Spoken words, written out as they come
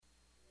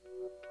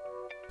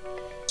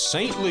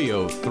St.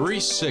 Leo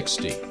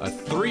 360, a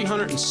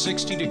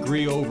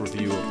 360-degree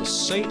overview of the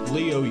St.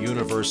 Leo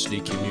University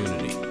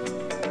community.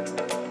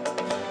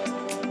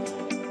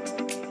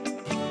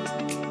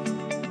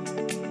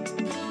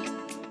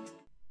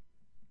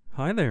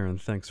 Hi there,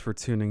 and thanks for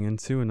tuning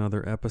into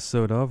another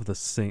episode of the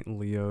St.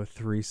 Leo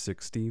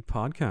 360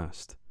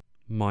 podcast.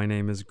 My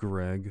name is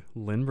Greg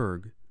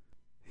Lindberg.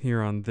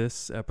 Here on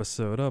this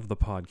episode of the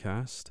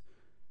podcast,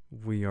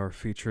 we are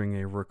featuring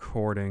a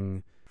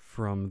recording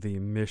from the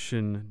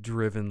Mission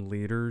Driven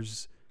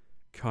Leaders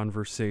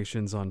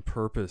Conversations on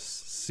Purpose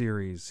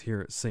series here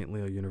at St.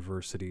 Leo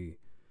University.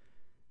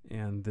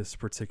 And this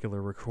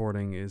particular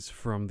recording is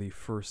from the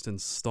first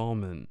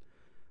installment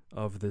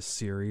of this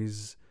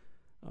series,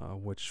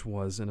 which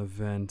was an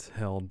event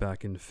held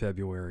back in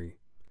February.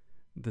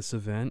 This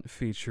event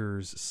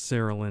features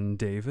Cerelyn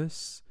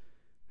Davis,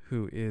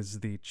 who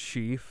is the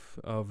chief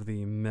of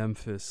the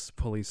Memphis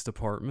Police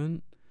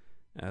Department,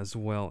 as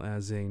well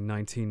as a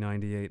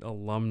 1998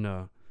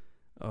 alumna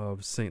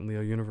of St.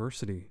 Leo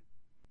University.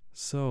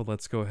 So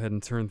let's go ahead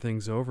and turn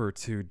things over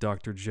to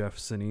Dr. Jeff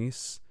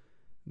Sinise,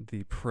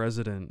 the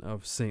president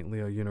of St.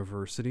 Leo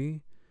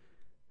University,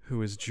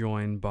 who is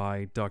joined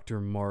by Dr.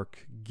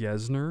 Mark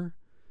Gesner,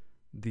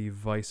 the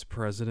vice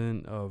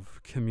president of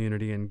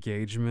community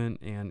engagement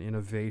and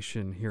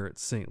innovation here at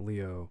St.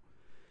 Leo.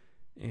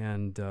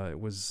 And it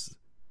was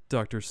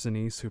Dr.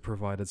 Sinise who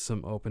provided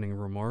some opening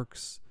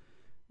remarks.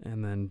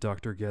 And then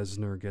Dr.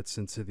 Gesner gets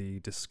into the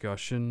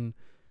discussion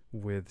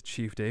with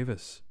Chief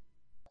Davis.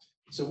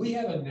 So we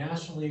have a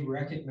nationally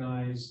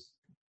recognized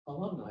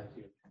alumni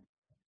here.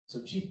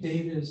 So Chief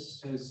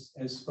Davis has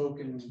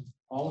spoken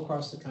all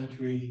across the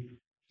country,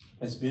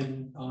 has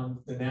been on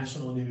the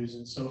national news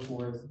and so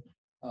forth.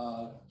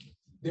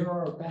 There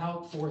are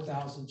about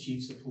 4,000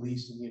 chiefs of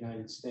police in the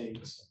United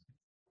States.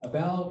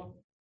 About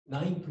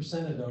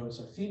 9% of those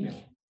are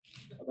female.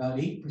 About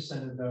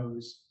 8% of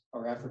those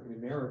are African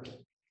American.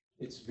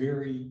 It's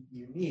very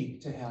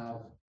unique to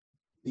have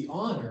the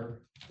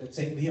honor that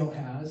St. Leo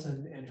has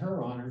and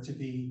her honor to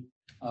be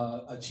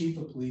a chief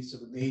of police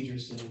of a major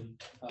city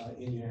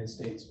in the United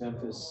States,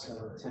 Memphis,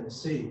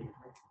 Tennessee.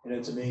 And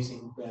it's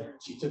amazing that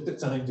she took the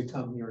time to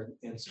come here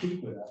and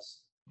speak with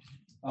us.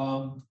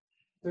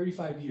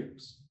 35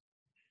 years.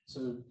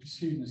 So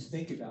students,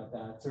 think about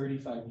that.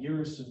 35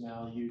 years from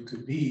now, you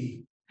could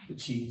be the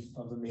chief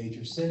of a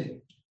major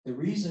city. The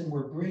reason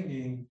we're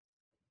bringing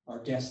our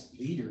guest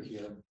leader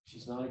here,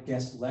 she's not a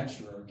guest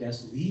lecturer, a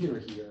guest leader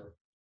here,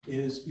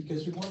 is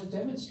because we want to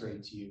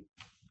demonstrate to you.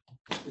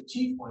 The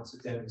chief wants to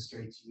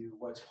demonstrate to you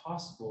what's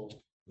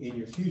possible in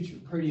your future.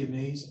 Pretty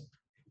amazing.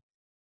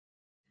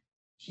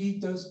 She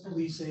does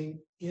policing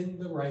in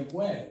the right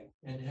way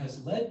and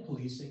has led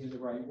policing in the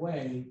right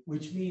way,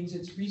 which means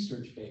it's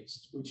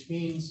research-based, which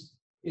means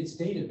it's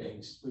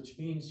data-based, which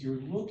means you're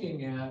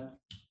looking at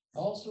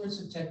all sorts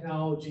of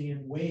technology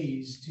and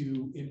ways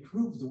to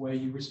improve the way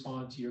you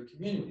respond to your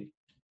community.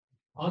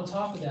 On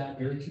top of that,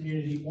 very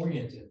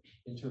community-oriented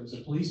in terms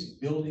of policing,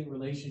 building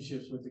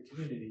relationships with the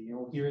community.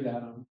 You'll hear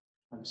that,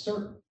 I'm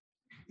certain.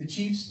 The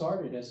chief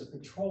started as a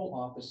patrol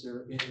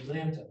officer in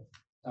Atlanta.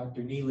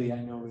 Dr. Neely, I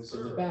know, is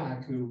in the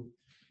back, who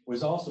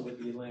was also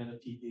with the Atlanta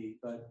PD,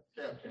 but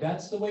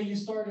that's the way you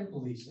start in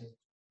policing.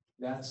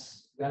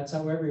 That's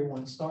how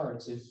everyone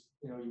starts. If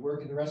you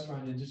work in the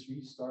restaurant industry,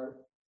 you start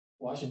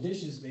washing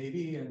dishes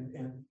maybe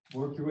and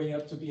work your way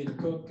up to being a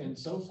cook and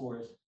so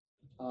forth.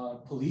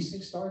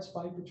 Policing starts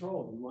by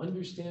patrol. You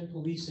understand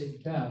policing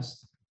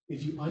best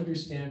if you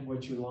understand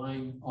what your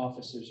line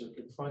officers are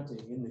confronting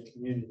in the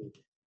community.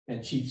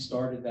 And Chief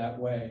started that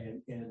way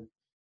in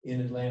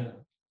Atlanta.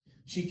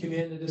 She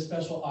commanded a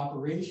special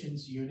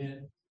operations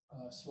unit,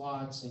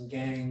 SWATs and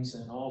gangs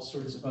and all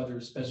sorts of other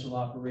special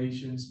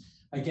operations.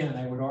 Again,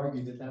 I would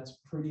argue that that's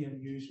pretty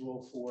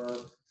unusual for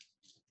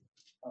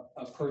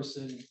a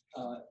person,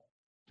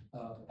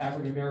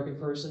 African-American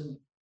person,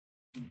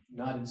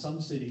 not in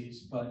some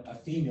cities, but a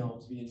female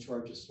to be in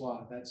charge of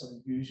SWAT. That's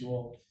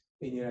unusual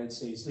in the United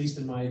States, at least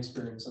in my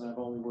experience, and I've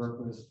only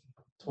worked with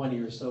 20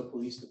 or so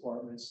police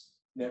departments,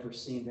 never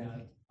seen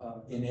that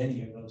in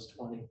any of those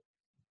 20.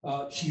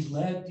 She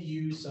led the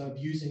use of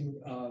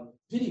using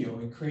video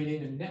and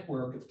creating a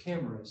network of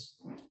cameras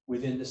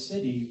within the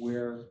city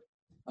where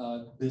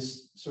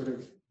this sort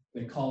of,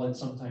 they call it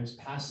sometimes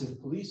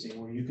passive policing,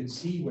 where you can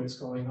see what's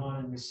going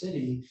on in the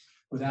city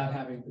without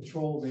having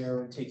patrol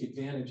there and take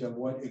advantage of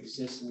what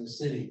exists in the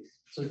city.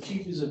 So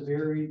Chief is a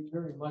very,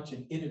 very much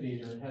an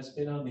innovator and has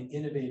been on the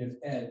innovative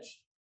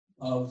edge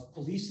of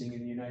policing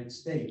in the United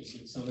States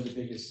in some of the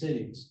biggest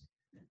cities.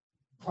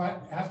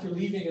 After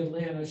leaving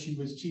Atlanta, she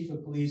was chief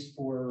of police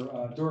for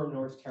Durham,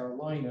 North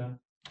Carolina.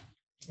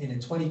 And in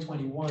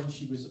 2021,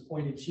 she was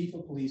appointed chief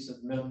of police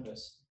of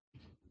Memphis.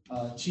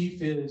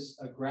 Chief is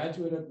a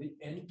graduate of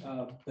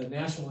the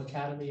National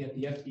Academy at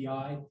the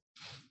FBI.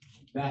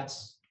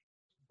 That's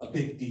a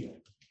big deal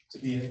to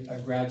be a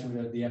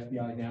graduate of the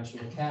FBI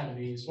National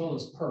Academy, as well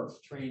as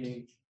PERF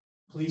training.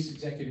 Police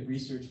Executive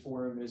Research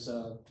Forum is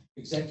a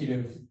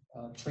executive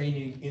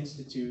training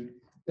institute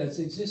that's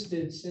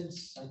existed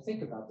since, I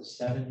think, about the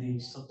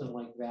 70s, something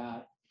like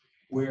that,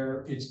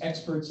 where it's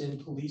experts in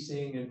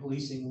policing and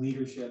policing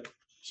leadership.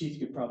 Chief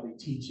could probably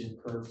teach in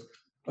perf,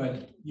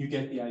 but you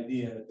get the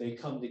idea. They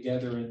come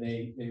together and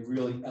they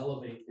really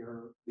elevate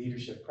their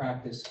leadership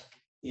practice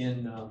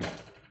in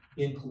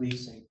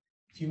policing.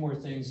 A few more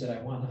things that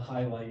I want to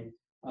highlight.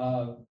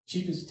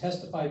 Chief has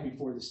testified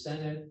before the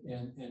Senate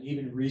and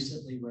even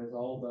recently with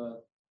all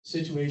the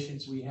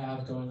situations we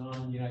have going on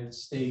in the United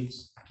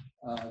States,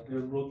 they're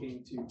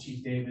looking to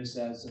Chief Davis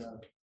as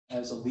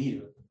a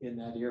leader in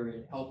that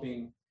area,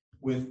 helping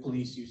with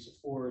police use of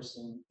force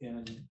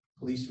and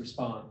police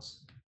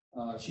response.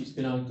 She's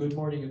been on Good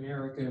Morning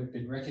America,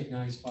 been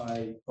recognized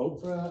by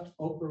Oprah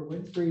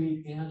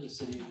Winfrey, and the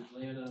city of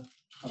Atlanta,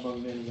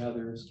 among many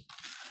others.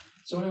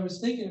 So when I was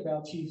thinking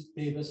about Chief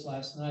Davis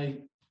last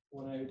night,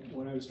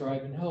 when I was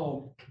driving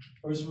home,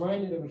 I was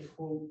reminded of a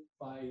quote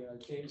by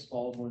James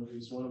Baldwin,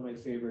 who's one of my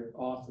favorite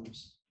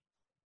authors.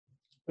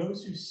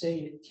 Those who say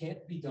it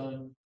can't be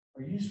done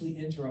are usually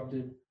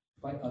interrupted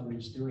by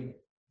others doing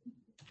it.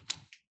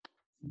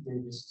 Chief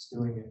Davis is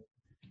doing it.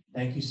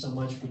 Thank you so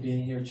much for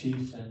being here,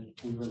 Chief, and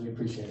we really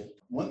appreciate it.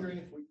 Wondering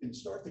if we can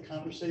start the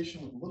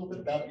conversation with a little bit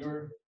about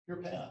your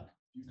path.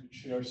 You could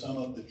share some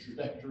of the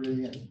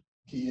trajectory and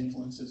key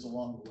influences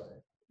along the way.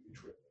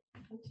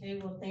 Okay,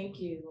 well, thank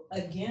you.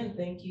 Again,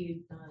 thank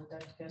you,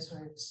 Dr. Kessler,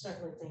 and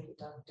certainly thank you,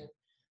 Doctor.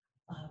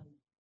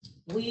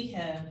 We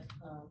have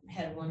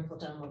had a wonderful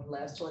time over the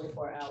last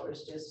 24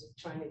 hours just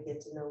trying to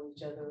get to know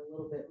each other a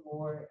little bit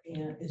more,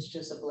 and it's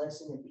just a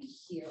blessing to be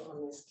here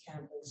on this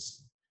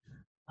campus.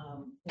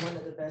 One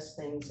of the best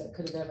things that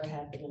could have ever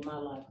happened in my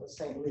life was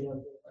St.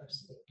 Leo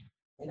University,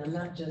 and I'm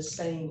not just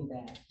saying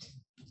that.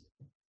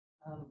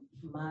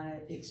 My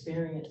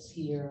experience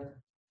here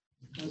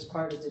was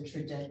part of the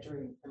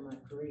trajectory in my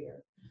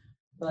career.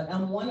 But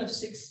I'm one of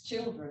 6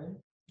 children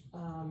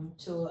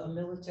to a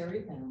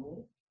military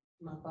family.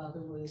 My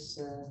father was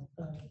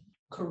a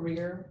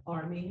career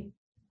Army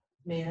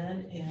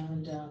man,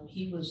 and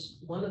he was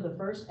one of the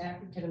first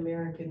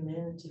African-American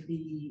men to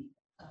be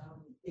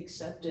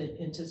accepted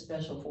into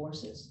Special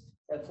Forces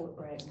at Fort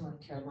Bragg, North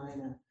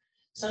Carolina.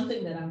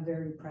 Something that I'm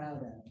very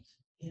proud of.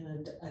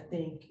 And I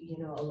think, you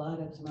know, a lot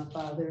of my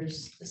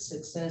father's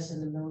success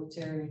in the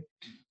military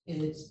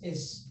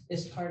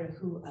is part of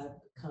who I've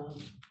become,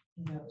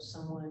 you know,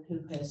 someone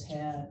who has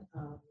had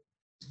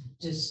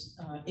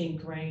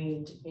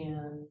ingrained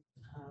in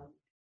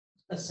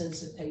a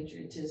sense of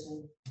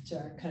patriotism to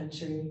our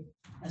country,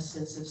 a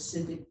sense of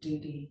civic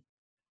duty,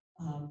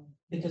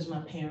 because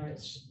my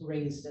parents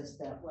raised us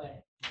that way.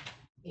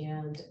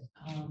 And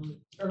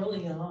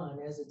early on,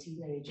 as a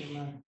teenager,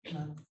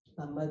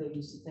 my mother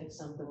used to think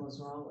something was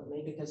wrong with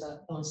me because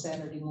on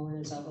Saturday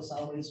mornings, I was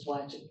always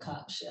watching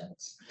cop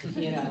shows,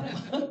 you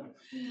know.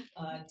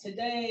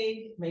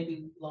 Today,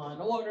 maybe Law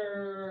and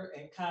Order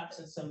and Cops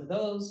and some of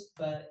those,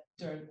 but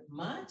during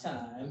my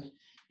time,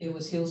 it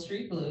was Hill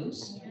Street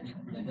Blues.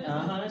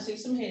 I see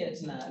some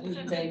heads nodding.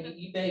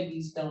 You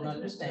babies don't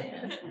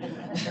understand.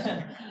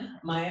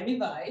 Miami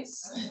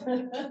Vice.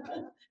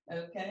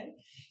 Okay.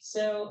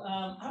 So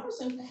I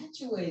was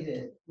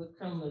infatuated with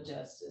criminal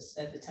justice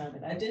at the time,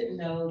 and I didn't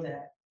know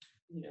that,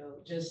 you know,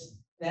 just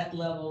that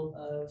level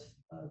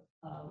of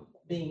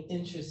being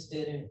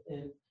interested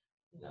in,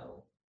 you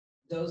know,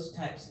 those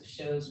types of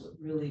shows would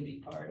really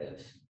be part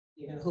of,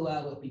 you know, who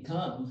I would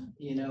become,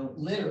 you know,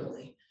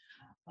 literally.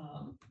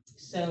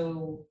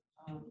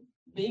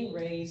 Being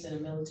raised in a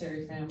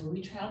military family,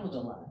 we traveled a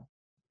lot.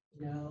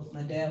 You know,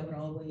 my dad would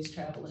always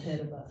travel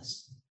ahead of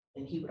us,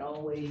 and he would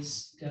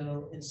always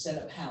go and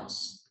set up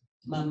house.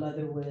 My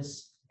mother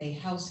was a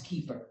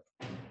housekeeper,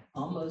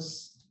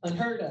 almost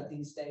unheard of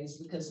these days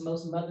because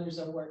most mothers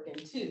are working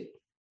too.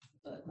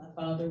 But my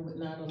father would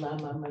not allow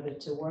my mother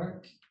to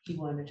work. He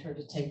wanted her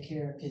to take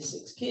care of his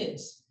 6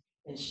 kids.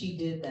 And she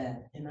did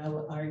that. And I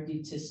would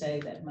argue to say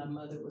that my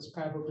mother was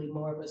probably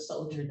more of a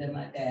soldier than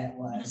my dad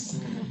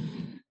was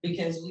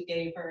because we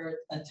gave her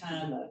a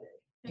time of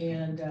it.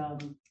 And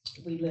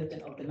we lived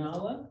in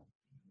Okinawa.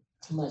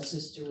 My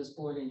sister was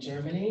born in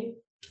Germany.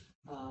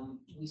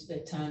 We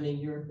spent time in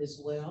Europe as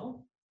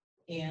well.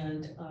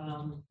 And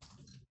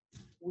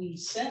we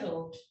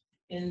settled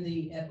in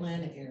the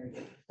Atlanta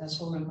area.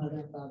 That's where my mother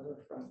and father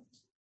were from.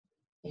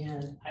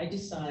 And I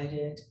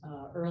decided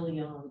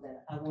early on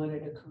that I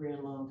wanted a career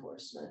in law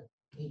enforcement,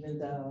 even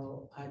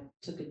though I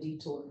took a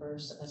detour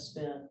first. I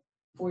spent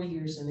 4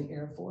 years in the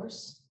Air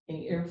Force.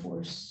 Any Air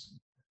Force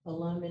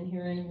alum in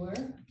here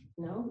anywhere?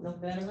 No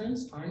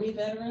veterans, Army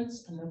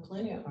veterans? I know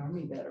plenty of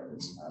Army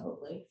veterans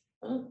probably.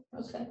 Oh,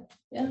 okay,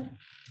 yeah.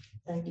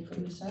 Thank you for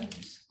your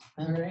service.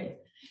 All right.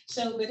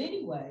 So, but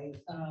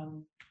anyway,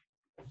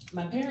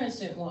 my parents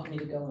didn't want me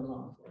to go in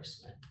law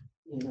enforcement,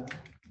 you know.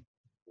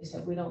 They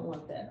said, we don't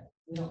want that.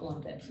 We don't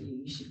want that for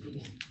you. You should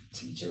be a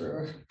teacher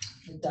or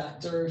a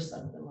doctor or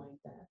something like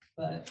that.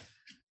 But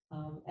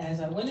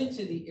as I went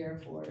into the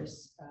Air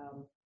Force,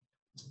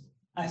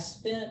 I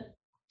spent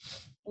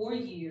 4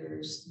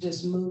 years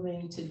just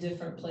moving to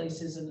different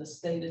places in the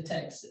state of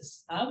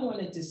Texas. I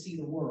wanted to see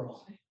the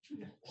world.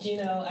 You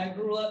know, I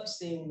grew up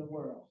seeing the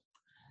world,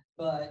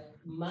 but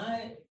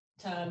my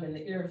time in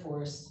the Air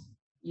Force,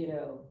 you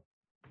know,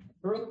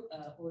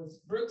 was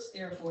Brooks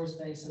Air Force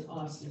Base in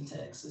Austin,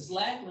 Texas,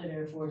 Lackland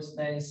Air Force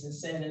Base in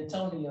San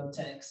Antonio,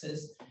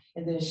 Texas,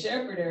 and then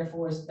Shepherd Air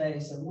Force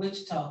Base in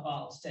Wichita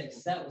Falls,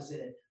 Texas. That was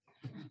it.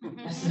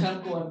 I said,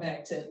 I'm going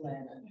back to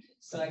Atlanta.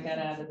 So I got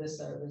out of the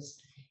service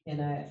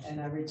and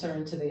I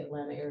returned to the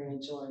Atlanta area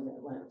and joined the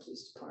Atlanta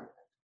Police Department.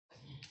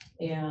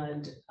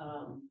 And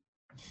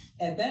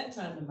at that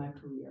time in my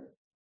career,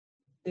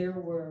 there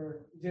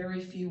were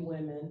very few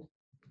women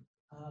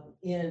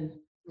in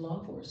law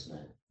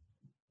enforcement.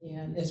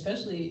 And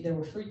especially there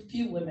were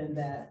few women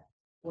that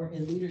were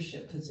in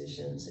leadership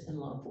positions in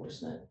law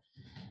enforcement.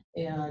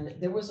 And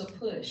there was a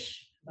push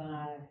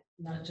by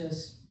not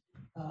just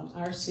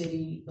our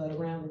city, but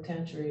around the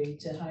country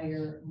to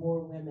hire more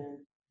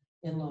women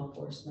in law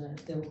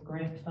enforcement. There were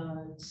grant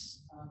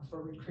funds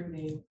for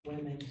recruiting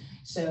women.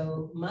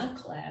 So my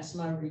class,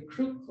 my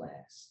recruit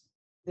class,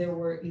 there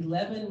were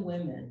 11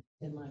 women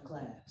in my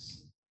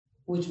class,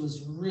 which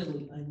was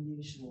really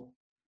unusual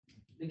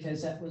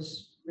because that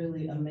was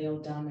really a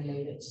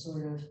male-dominated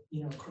sort of,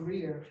 you know,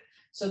 career.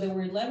 So there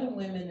were 11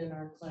 women in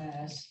our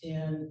class,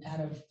 and out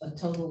of a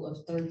total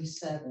of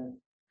 37,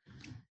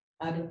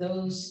 out of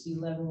those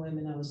 11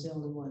 women, I was the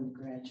only one to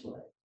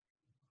graduate.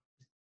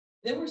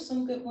 There were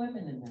some good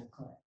women in that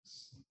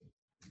class,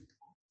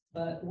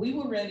 but we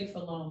were ready for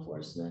law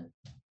enforcement,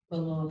 but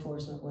law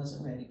enforcement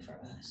wasn't ready for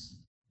us,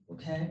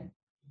 okay?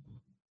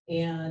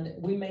 And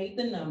we made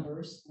the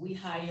numbers. We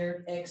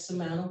hired X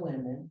amount of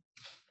women,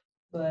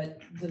 but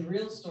the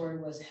real story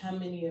was how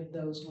many of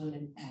those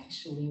women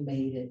actually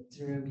made it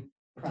through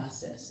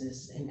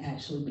processes and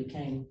actually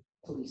became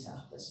police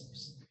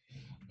officers.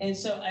 And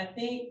so I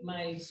think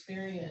my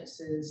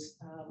experiences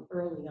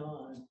early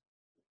on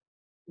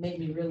made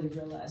me really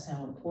realize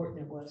how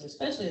important it was,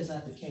 especially as I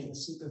became a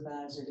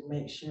supervisor, to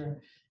make sure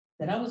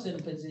that I was in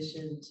a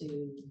position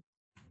to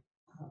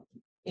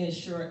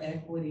ensure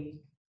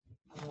equity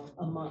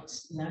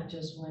amongst not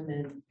just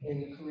women in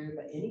the career,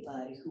 but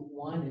anybody who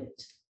wanted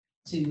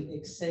to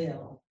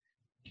excel,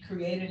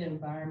 create an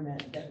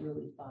environment that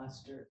really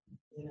fostered,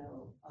 you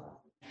know,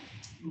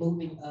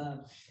 moving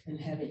up and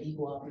having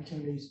equal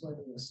opportunities,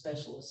 whether it was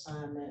special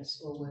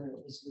assignments or whether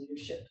it was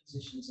leadership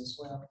positions as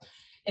well.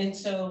 And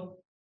so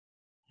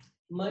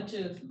much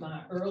of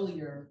my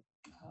earlier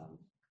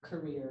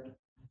career,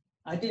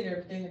 I did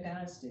everything the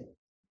guys did.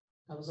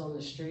 I was on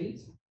the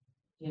streets,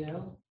 you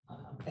know,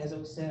 as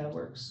I said, I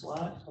worked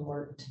SWAT, I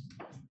worked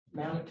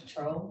mounted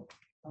patrol,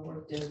 I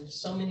worked in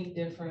so many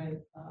different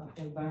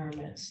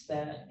environments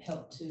that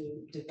helped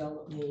to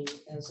develop me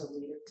as a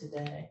leader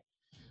today.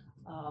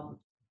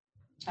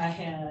 I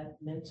had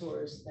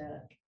mentors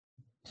that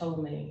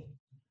told me,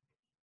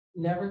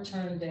 never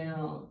turn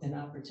down an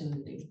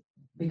opportunity,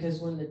 because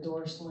when the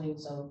door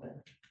swings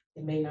open,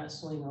 it may not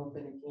swing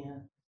open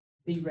again.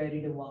 Be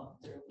ready to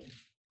walk through it.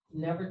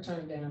 Never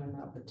turn down an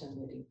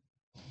opportunity.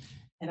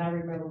 And I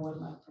remember one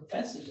of my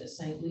professors at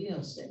St.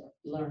 Leo said,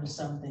 learn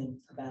something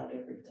about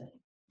everything.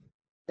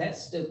 That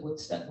stuck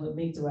with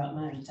me throughout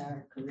my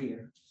entire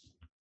career.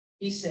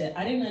 He said,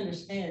 I didn't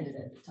understand it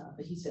at the time,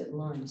 but he said,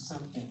 learn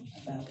something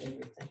about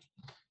everything.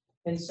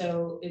 And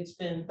so it's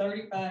been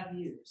 35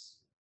 years.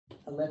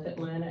 I left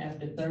Atlanta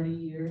after 30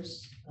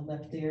 years. I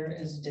left there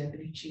as a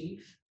deputy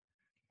chief.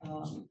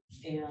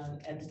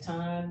 And at the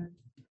time,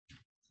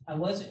 I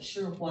wasn't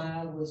sure why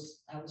I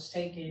was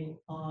taking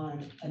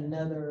on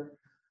another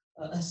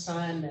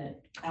assignment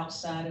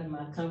outside of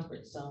my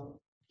comfort zone.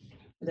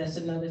 But that's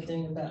another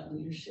thing about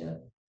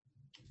leadership.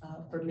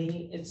 For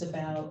me, it's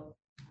about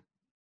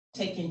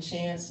taking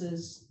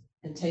chances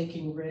and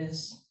taking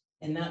risks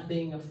and not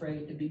being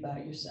afraid to be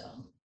by yourself.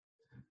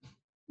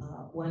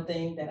 One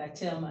thing that I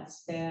tell my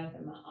staff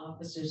and my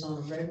officers on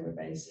a regular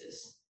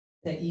basis,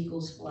 that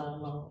eagles fly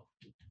alone.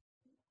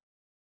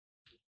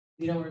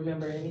 You don't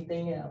remember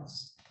anything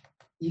else.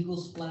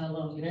 Eagles fly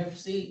alone. You never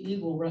see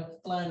eagle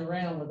flying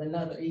around with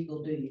another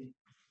eagle, do you?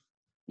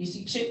 You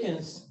see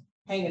chickens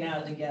hanging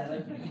out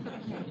together.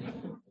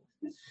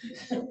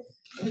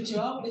 But you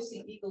always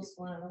see eagles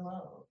flying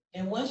alone.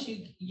 And once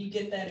you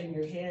get that in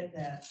your head,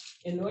 that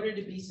in order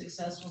to be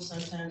successful,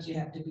 sometimes you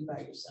have to be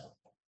by yourself.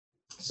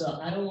 So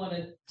I don't want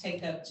to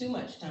take up too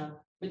much time,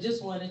 but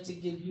just wanted to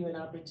give you an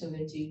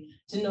opportunity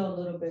to know a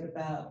little bit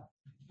about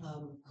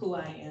who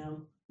I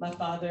am. My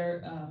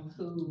father,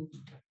 who,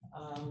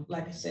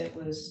 like I said,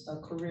 was a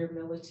career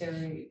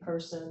military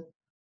person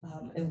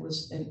and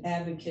was an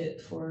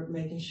advocate for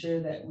making sure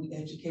that we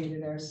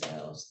educated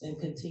ourselves and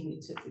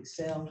continued to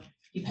excel.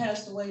 He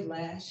passed away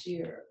last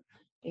year.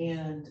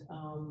 And,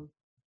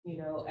 you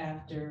know,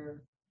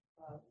 after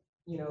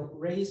you know,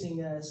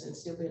 raising us and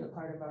still being a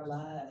part of our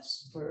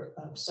lives for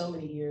so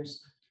many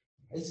years,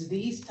 it's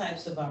these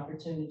types of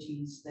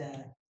opportunities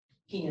that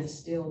he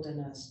instilled in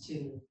us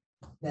too,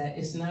 that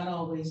it's not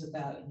always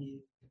about you.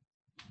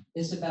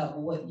 It's about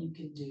what you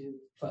can do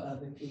for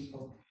other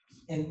people.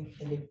 And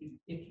if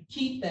you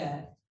keep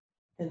that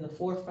in the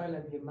forefront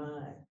of your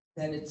mind,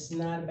 that it's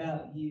not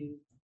about you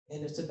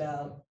and it's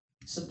about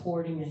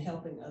supporting and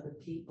helping other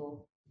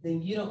people,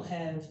 then you don't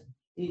have,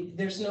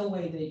 there's no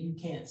way that you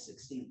can't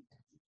succeed.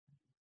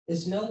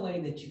 There's no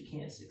way that you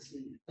can't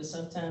succeed. But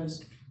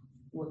sometimes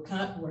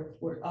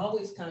we're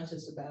always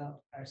conscious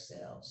about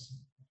ourselves.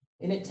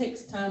 And it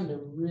takes time to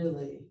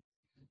really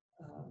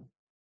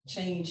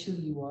change who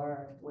you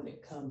are when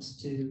it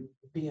comes to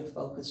being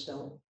focused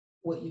on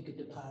what you could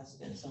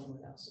deposit in someone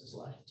else's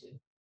life too.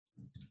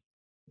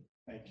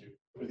 Thank you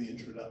for the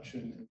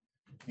introduction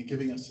and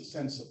giving us a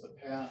sense of the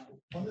path.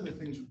 One of the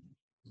things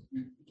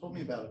you told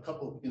me about, a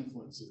couple of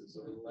influences,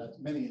 or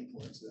many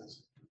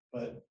influences,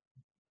 but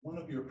one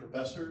of your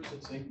professors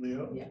at St.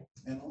 Leo, Yeah.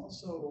 and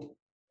also,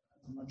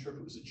 I'm not sure if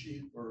it was a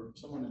chief or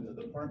someone in the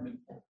department,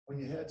 when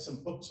you had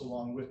some books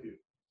along with you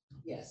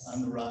Yes.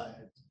 on the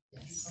ride.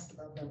 Could you Yes. talk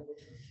about that a little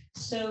bit?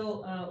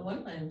 So one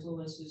of my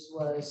influences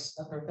was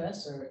a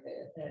professor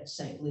at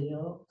St.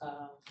 Leo,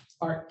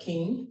 Art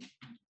King.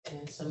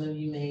 And some of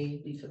you may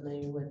be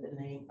familiar with the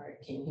name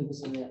Art King. He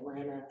was in the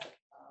Atlanta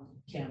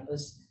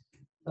campus.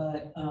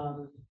 But,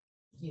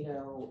 you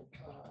know,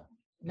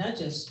 not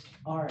just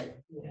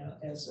art, you know,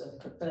 as a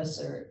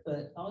professor,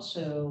 but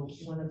also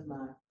one of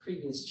my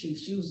previous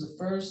chiefs. She was the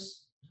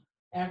first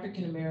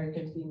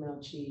African-American female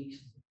chief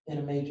in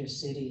a major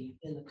city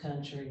in the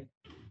country.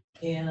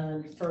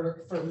 And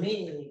for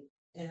me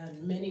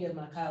and many of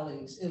my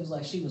colleagues, it was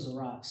like she was a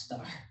rock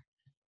star.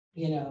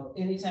 You know,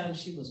 anytime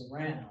she was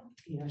around,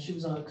 you know, she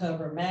was on the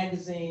cover of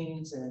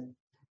magazines and,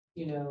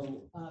 you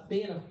know,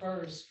 being a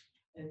first,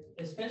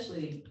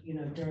 especially, you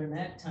know, during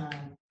that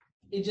time,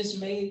 it just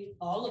made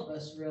all of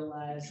us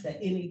realize that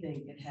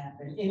anything could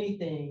happen,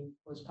 anything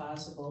was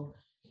possible.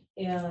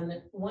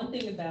 And one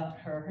thing about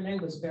her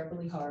name was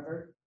Beverly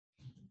Harvard.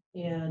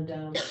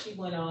 And she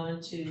went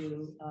on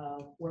to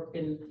work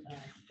in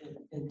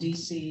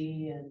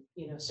DC and,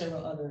 you know,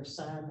 several other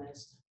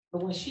assignments.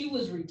 But when she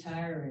was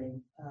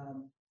retiring,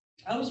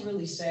 I was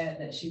really sad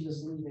that she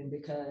was leaving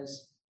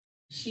because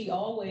she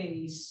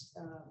always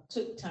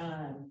took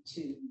time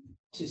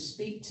to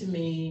speak to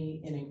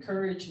me and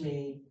encourage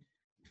me.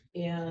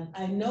 And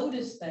I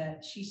noticed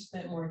that she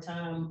spent more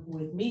time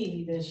with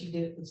me than she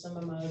did with some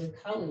of my other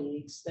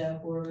colleagues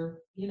that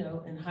were, you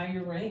know, in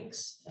higher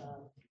ranks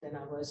than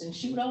I was. And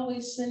she would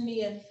always send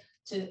me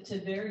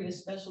to various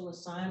special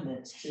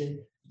assignments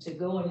to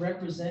go and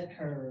represent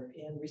her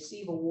and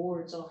receive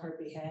awards on her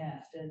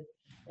behalf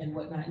and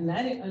whatnot. And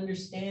I didn't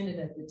understand it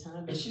at the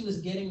time, but she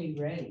was getting me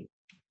ready.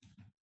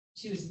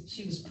 She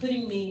was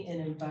putting me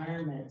in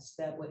environments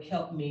that would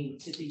help me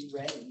to be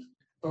ready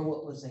for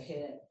what was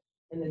ahead.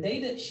 And the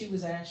day that she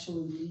was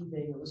actually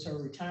leaving, it was her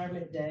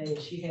retirement day.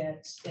 She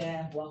had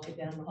staff walking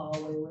down the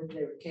hallway where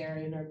they were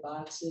carrying her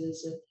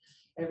boxes, and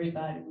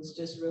everybody was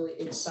just really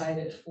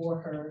excited for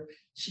her.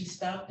 She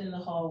stopped in the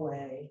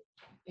hallway,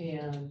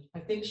 and I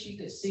think she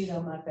could see it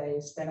on my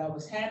face that I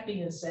was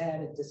happy and sad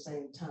at the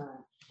same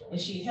time.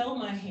 And she held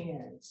my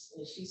hands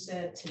and she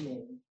said to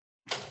me,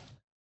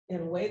 in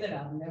a way that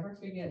I'll never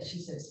forget, she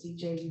said,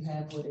 "CJ, you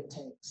have what it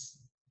takes."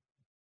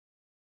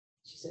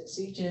 She said,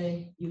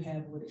 "CJ, you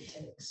have what it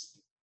takes."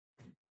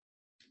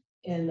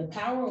 And the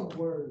power of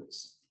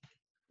words,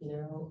 you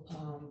know,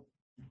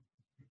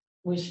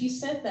 when she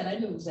said that, I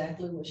knew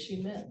exactly what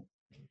she meant.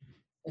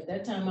 At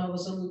that time, I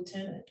was a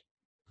lieutenant.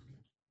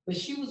 But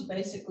she was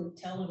basically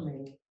telling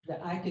me that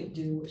I could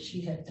do what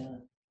she had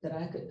done, that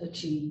I could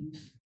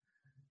achieve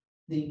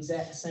the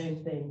exact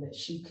same thing that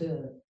she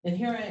could. And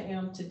here I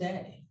am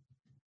today.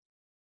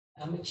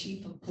 I'm a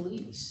chief of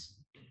police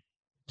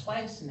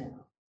twice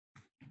now.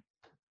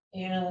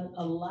 And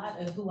a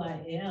lot of who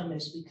I am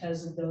is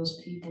because of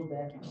those people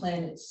that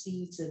planted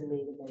seeds in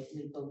me to make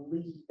me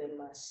believe in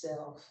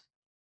myself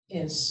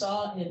and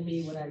saw in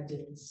me what I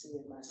didn't see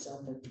in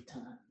myself at the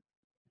time.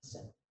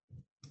 So.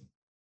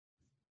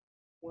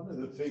 One of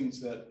the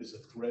things that is a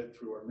thread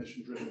through our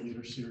mission-driven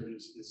leader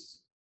series is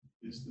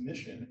the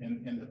mission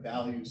and the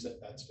values that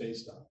that's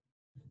based on.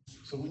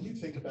 So when you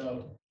think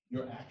about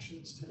your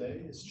actions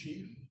today as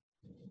chief,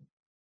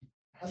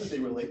 how do they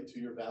relate to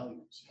your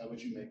values? How would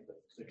you make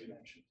the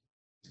connection?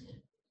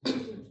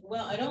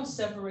 Well, I don't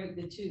separate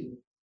the two.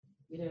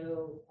 You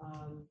know,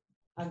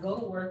 I go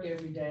to work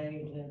every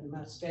day and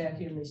my staff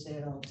hear me say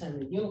it all the time.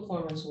 The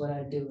uniform is what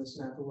I do, it's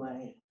not who I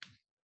am.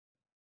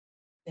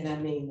 And I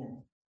mean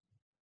that.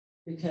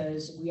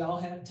 Because we all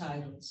have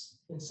titles,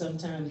 and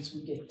sometimes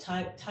we get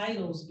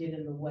titles get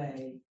in the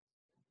way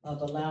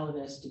of allowing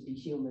us to be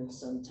human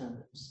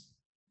sometimes.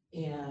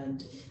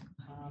 And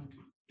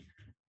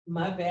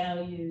my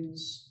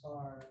values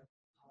are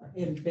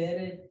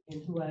embedded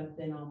in who I've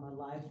been all my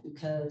life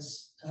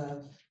because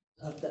of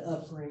the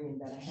upbringing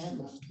that I had.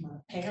 My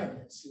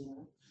parents, you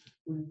know,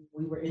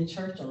 we were in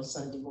church on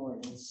Sunday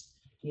mornings.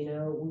 You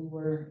know, we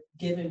were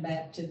giving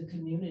back to the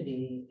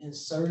community and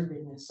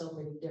serving in so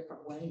many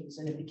different ways,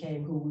 and it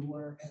became who we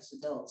were as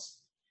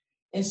adults.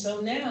 And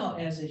so now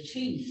as a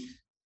chief,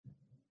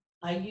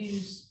 I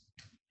use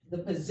the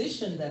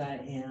position that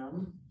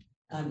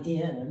I'm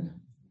in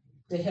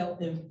to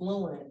help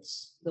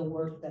influence the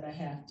work that I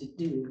have to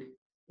do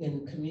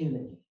in the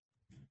community.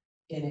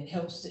 And it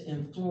helps to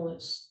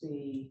influence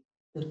the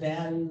the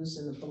values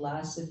and the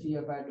philosophy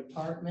of our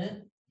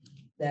department,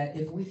 that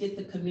if we get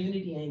the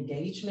community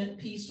engagement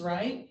piece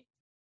right,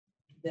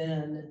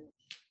 then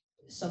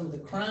some of the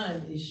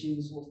crime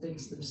issues will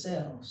fix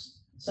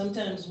themselves.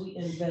 Sometimes we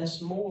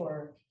invest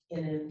more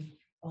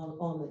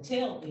on the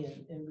tail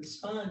end in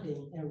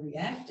responding and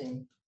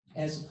reacting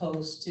as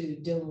opposed to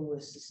dealing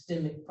with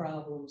systemic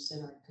problems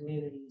in our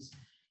communities.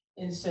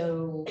 And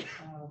so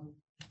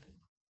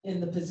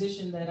in the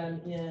position that I'm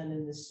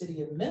in the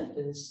city of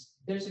Memphis,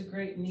 there's a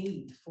great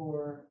need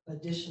for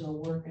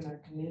additional work in our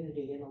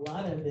community. And a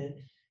lot of it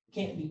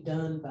can't be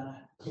done by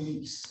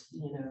police.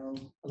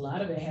 A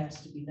lot of it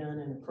has to be done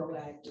in a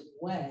proactive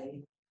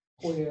way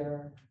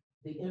where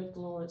the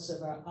influence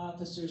of our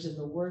officers and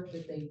the work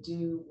that they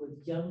do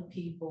with young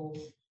people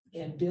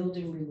and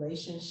building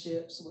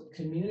relationships with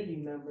community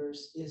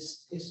members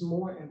is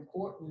more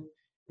important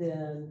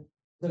than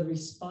the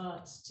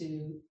response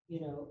to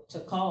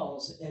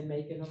calls and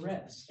make an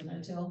arrest. And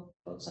I tell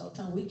folks all the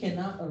time, we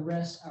cannot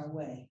arrest our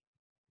way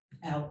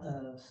out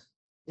of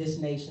this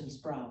nation's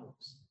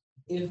problems.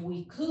 If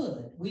we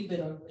could, we've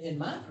been, in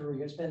my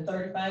career, it's been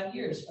 35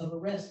 years of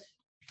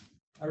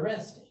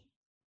arresting,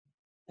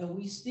 and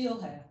we still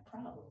have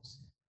problems.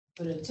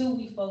 But until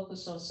we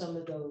focus on some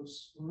of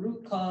those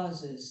root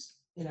causes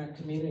in our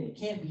community, it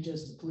can't be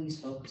just the police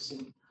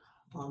focusing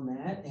on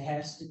that. It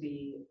has to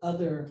be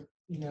other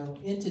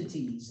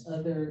entities,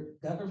 other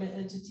government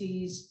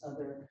entities,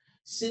 other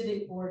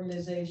civic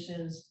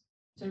organizations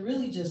to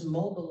really just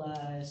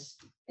mobilize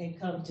and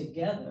come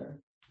together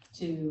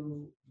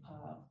to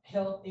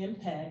help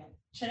impact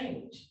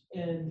change.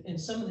 And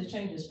some of the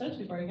changes,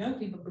 especially for our young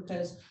people,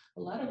 because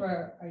a lot of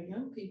our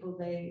young people,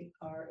 they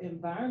are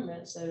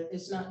environments that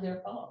it's not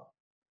their fault.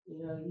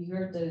 You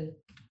heard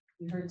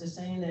the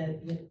saying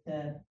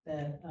that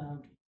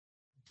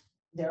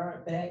there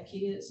aren't bad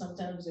kids,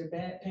 sometimes they're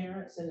bad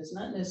parents, and it's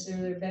not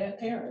necessarily they're bad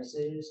parents.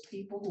 It is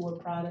people who are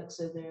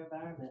products of their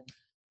environment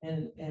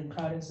and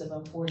products of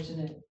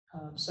unfortunate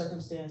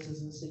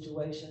circumstances and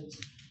situations.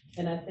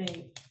 And I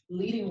think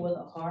leading with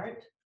a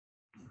heart,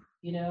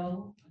 I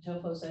tell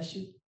folks I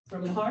shoot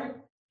from the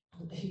heart.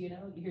 You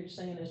hear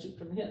saying I shoot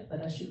from the hip,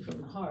 but I shoot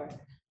from the heart.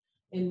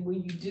 And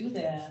when you do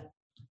that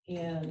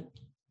and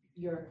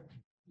your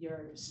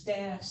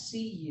staff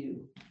see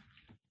you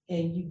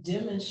and you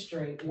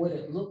demonstrate what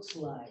it looks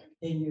like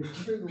and you're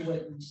true to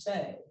what you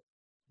say,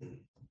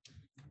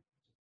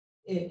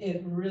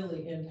 it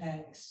really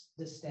impacts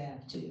the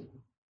staff too.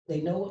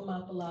 They know what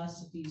my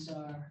philosophies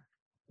are.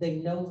 They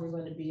know we're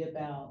going to be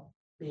about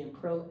being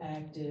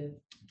proactive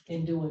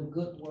and doing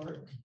good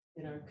work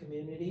in our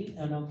community.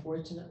 And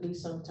unfortunately,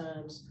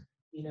 sometimes,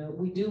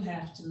 we do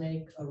have to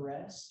make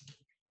arrests,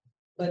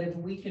 but if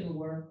we can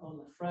work on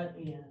the front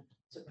end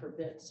to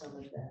prevent some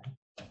of that,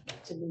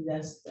 to me,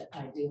 that's the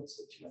ideal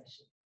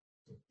situation.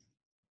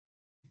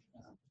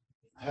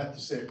 I have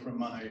to say, from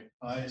my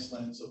biased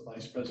lens of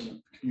Vice President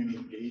of Community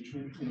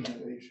Engagement and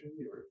Innovation,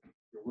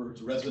 your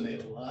words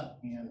resonate a lot,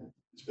 and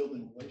it's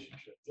building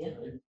relationships. Yeah.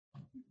 Right?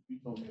 You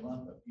told me a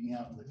lot about being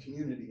out in the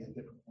community in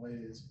different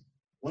ways.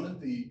 One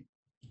of the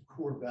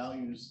core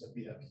values that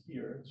we have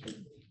here, sort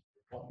of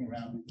walking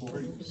around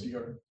before you see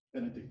our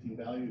Benedictine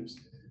values,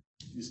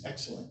 is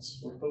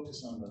excellence. We're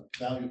focused on the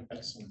value of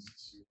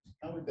excellence.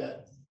 How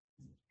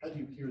do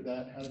you hear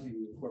that? How do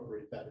you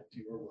incorporate that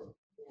into your work?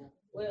 Yeah.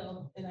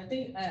 Well, and I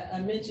think I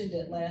mentioned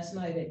it last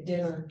night at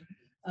dinner.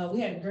 We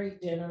had a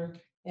great dinner,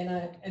 and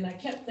I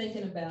kept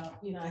thinking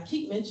about, I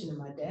keep mentioning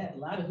my dad. A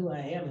lot of who I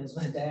am is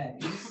my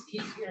dad.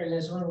 He's here in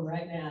this room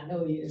right now. I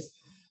know he is.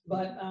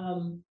 But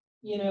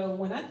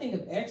when I think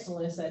of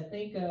excellence, I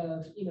think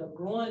of,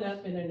 growing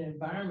up in an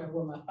environment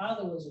where my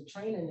father was a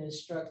training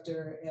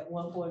instructor at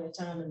one point in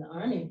time in the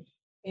Army.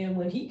 And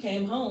when he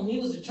came home, he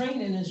was a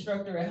training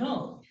instructor at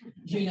home.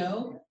 He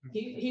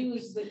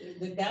was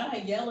the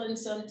guy yelling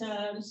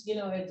sometimes,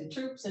 at the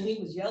troops, and he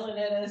was yelling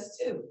at us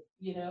too,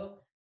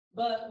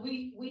 But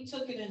we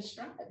took it in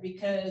stride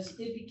because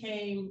it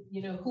became,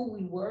 who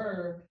we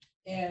were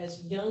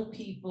as young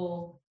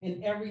people,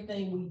 and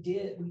everything we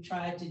did, we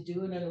tried to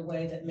do it in a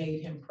way that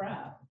made him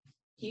proud.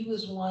 He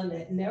was one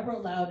that never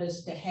allowed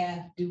us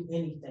to do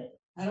anything.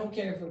 I don't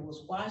care if it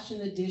was washing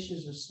the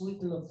dishes or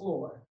sweeping the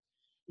floor.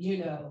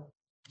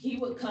 He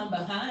would come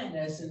behind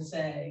us and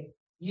say,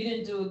 you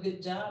didn't do a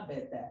good job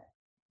at that.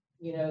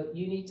 You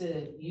need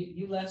to,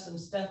 you left some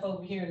stuff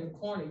over here in the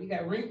corner. You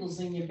got wrinkles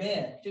in your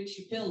bed, fix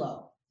your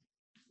pillow,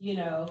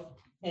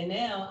 and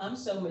now I'm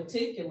so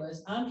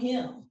meticulous, I'm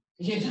him,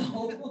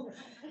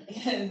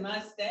 and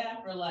my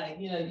staff are like,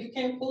 you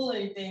can't pull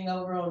anything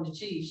over on the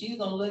chief. She's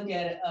gonna look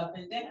at it up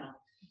and down.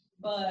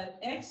 But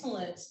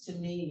excellence to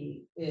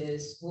me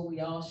is what we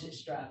all should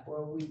strive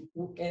for.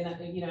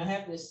 I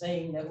have this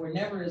saying that we're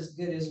never as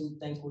good as we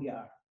think we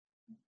are.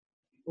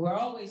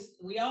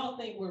 We all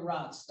think we're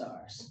rock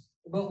stars,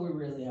 but we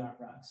really aren't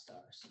rock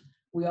stars.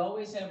 We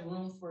always have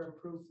room for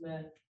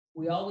improvement.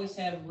 We always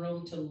have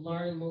room to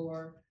learn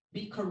more,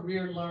 be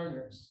career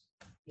learners.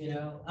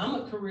 I'm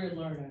a career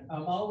learner.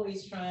 I'm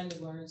always trying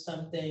to learn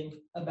something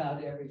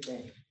about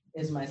everything.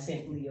 as my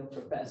St. Leo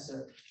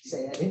professor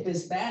said. If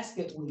it's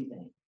basket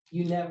weaving,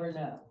 you never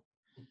know.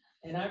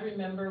 And I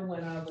remember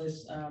when I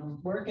was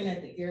working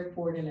at the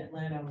airport in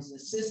Atlanta, I was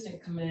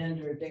assistant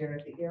commander there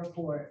at the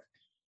airport.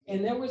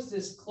 And there was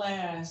this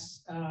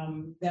class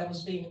that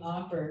was being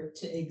offered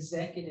to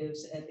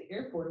executives at the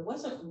airport. It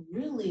wasn't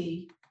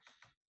really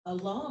a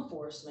law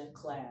enforcement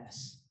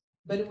class,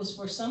 but it was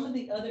for some of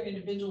the other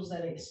individuals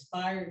that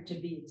aspired to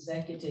be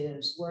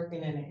executives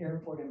working in an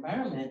airport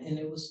environment. And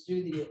it was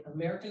through the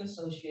American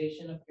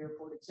Association of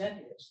Airport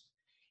Executives.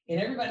 And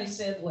everybody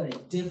said what a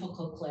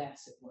difficult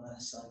class it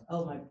was. Like,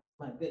 oh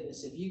my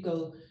goodness, if you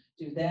go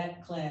through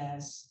that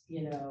class,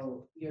 you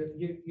know, you're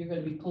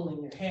going to be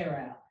pulling your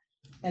hair out.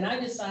 And I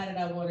decided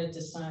I wanted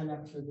to sign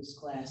up for this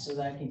class so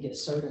that I can get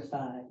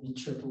certified in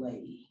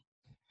AAAE.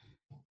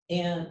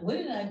 And what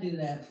did I do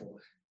that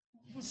for?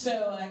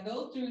 So I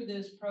go through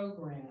this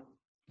program,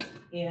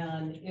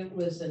 and it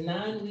was a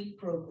 9-week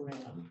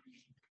program.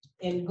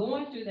 And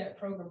going through that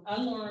program, I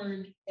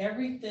learned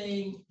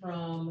everything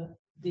from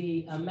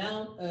the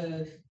amount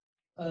of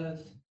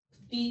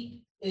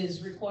feet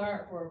is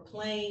required for a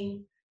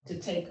plane to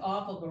take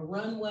off of a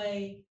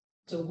runway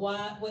to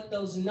what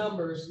those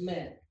numbers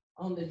meant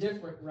on the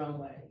different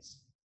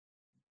runways.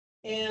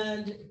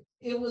 And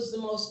it was the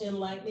most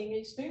enlightening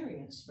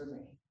experience for me.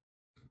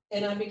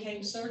 And I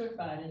became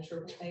certified in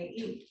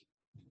AAAE.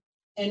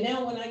 And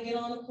now when I get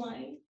on a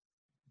plane,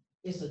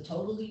 it's a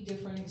totally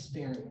different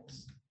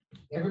experience.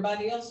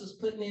 Everybody else is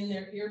putting in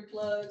their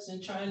earplugs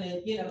and trying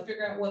to, you know,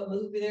 figure out what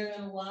movie they're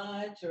going to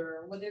watch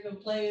or what they're going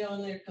to play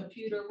on their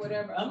computer or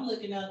whatever. I'm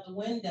looking out the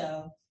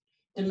window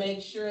to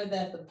make sure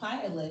that the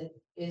pilot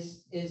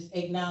is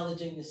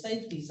acknowledging the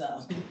safety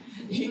zone,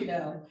 you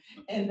know,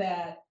 and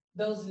that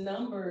those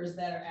numbers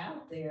that are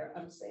out there,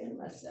 I'm saying to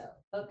myself,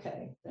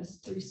 okay, that's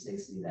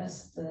 360,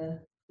 that's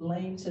the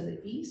lane to the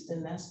east,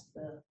 and that's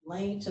the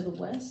lane to the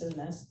west, and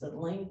that's the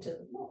lane to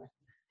the north,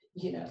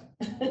 you know.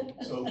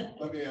 So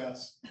let me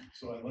ask,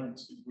 so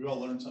we all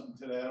learned something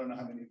today. I don't know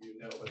how many of you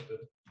know, but the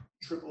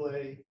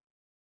AAA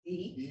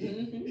is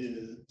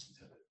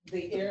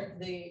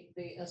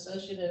the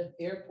Association of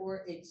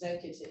Airport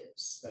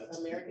Executives, That's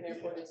American the-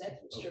 Airport yeah.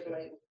 Executives,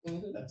 Okay.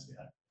 AAA. That's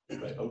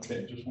right.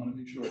 Okay, just want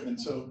to be sure. And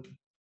so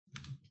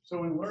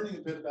in learning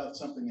a bit about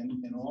something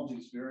in all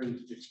these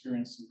varied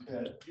experiences you've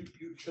had,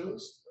 you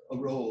chose a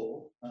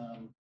role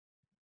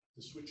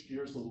to switch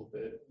gears a little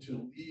bit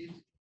to lead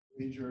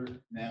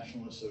major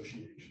national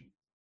association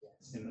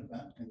in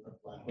the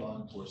Black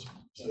Law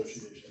Enforcement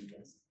Association.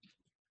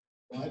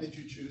 Why did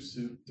you choose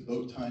to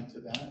devote time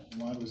to that,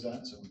 and why was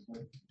that so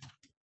important?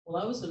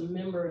 Well, I was a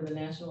member of the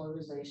National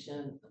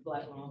Organization of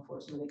Black Law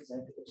Enforcement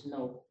Executives,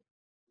 NOBLE,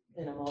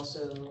 and I'm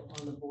also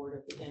on the board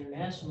of the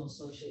International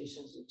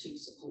Associations of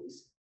Chiefs of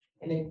Police.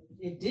 And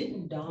it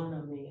didn't dawn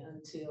on me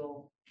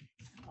until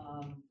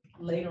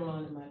later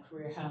on in my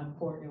career how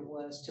important it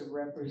was to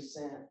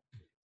represent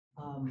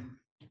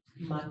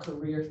my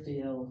career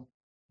field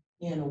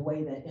in a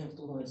way that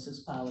influences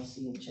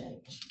policy and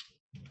change.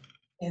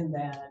 And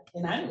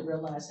I didn't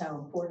realize how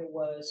important it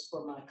was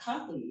for my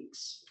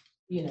colleagues,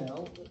 you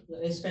know,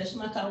 especially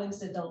my colleagues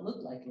that don't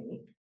look like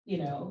me, you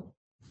know,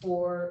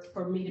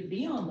 for me to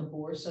be on the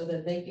board so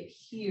that they could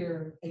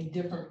hear a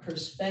different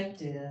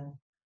perspective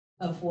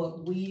of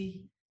what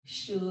we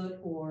should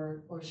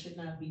or should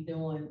not be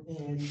doing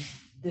in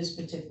this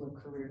particular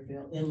career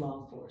field in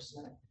law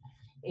enforcement.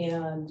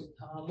 And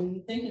when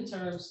you think in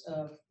terms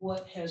of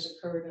what has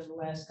occurred in the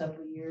last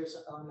couple of years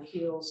on the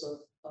heels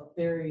of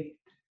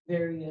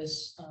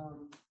various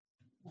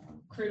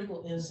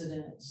critical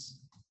incidents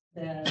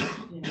that,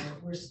 you know,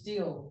 we're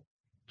still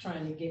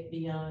trying to get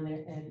beyond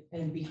it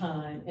and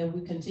behind, and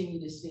we continue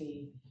to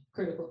see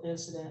critical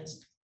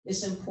incidents,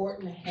 it's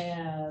important to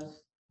have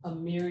a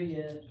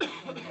myriad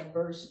of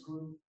diverse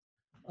group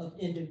of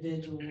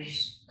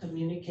individuals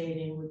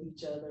communicating with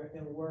each other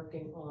and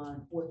working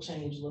on what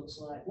change looks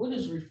like. What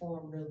does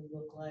reform really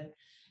look like?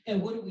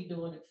 And what are we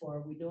doing it for?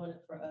 Are we doing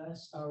it for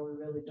us? Or are we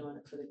really doing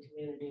it for the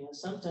community? And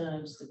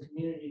sometimes the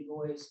community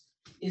voice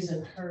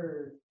isn't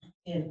heard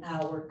in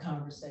our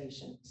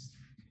conversations.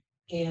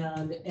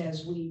 And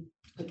as we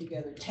put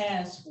together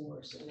task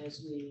force and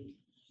as we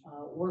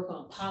work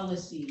on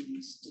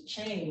policies to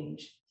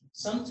change,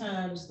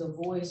 sometimes the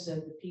voice of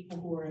the people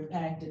who are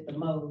impacted the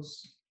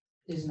most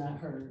is not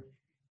heard.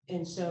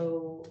 And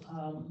so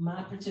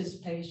my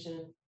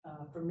participation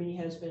for me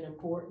has been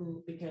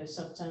important because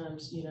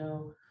sometimes, you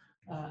know,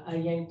 I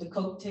yank the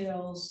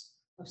coattails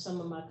of some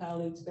of my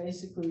colleagues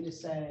basically to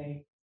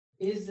say,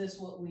 is this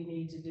what we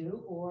need to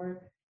do?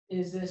 Or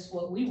is this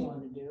what we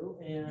want to do?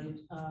 And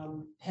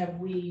have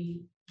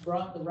we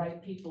brought the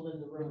right people in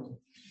the room?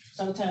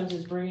 Sometimes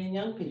it's bringing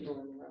young people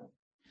in the room.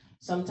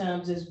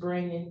 Sometimes it's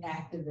bringing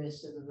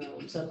activists in the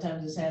room.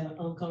 Sometimes it's having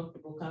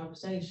uncomfortable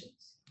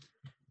conversations.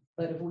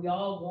 But if we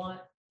all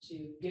want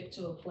to get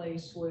to a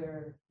place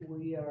where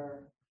we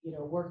are, you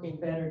know, working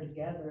better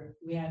together,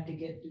 we have to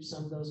get through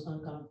some of those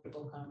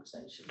uncomfortable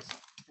conversations.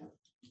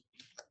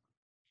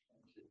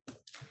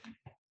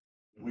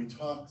 We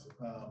talked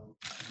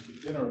the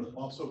dinner is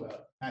also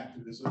about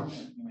activism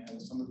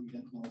and some of the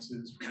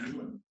influences for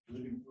you and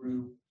living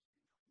through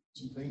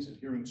some things and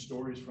hearing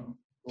stories from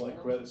people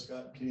like Coretta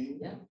Scott King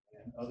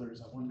and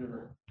others. I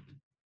wonder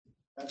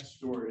that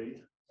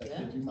story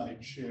that you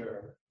might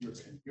share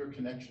your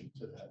connection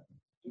to that.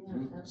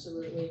 Yeah,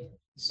 absolutely.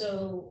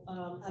 So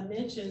I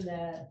mentioned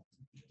that,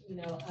 you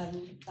know,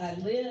 I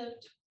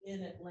lived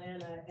in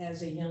Atlanta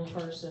as a young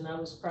person. I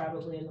was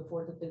probably in the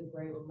 4th or 5th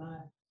grade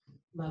when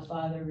my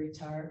father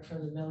retired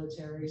from the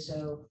military.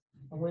 So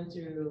I went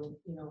through,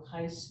 you know,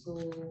 high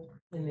school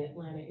in the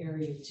Atlanta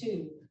area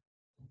too.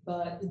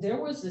 But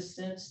there was a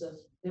sense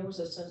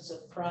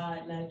of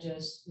pride, not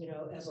just, you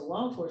know, as a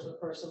law enforcement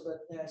person, but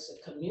as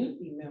a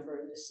community member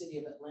in the city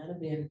of Atlanta,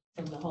 being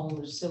from the home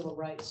of the civil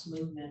rights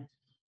movement.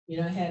 You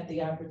know, I had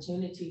the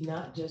opportunity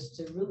not just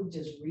to really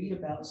just read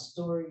about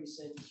stories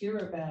and hear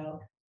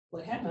about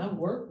what happened. I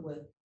worked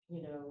with,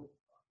 you know,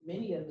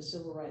 many of the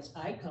civil rights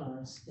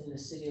icons in the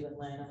city of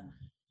Atlanta,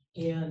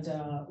 and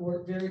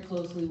worked very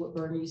closely with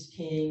Bernice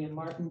King and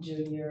Martin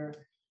Jr.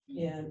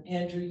 and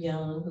Andrew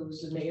Young, who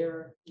was the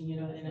mayor, you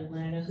know, in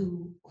Atlanta,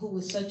 who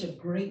was such a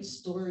great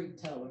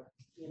storyteller.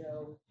 You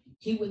know,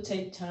 he would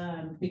take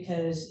time,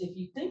 because if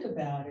you think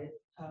about it,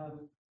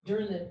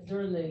 during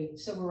the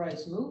civil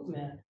rights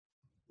movement,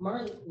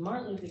 Martin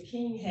Luther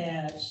King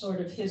had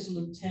sort of his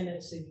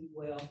lieutenants, if you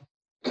will,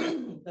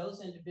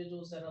 those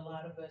individuals that a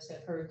lot of us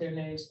have heard their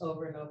names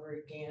over and over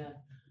again: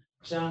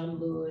 John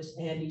Lewis,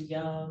 Andy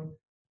Young,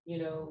 you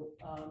know,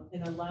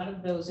 and a lot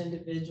of those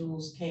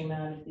individuals came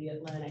out of the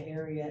Atlanta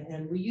area.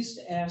 And we used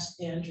to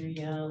ask Andrew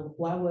Young,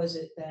 why was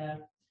it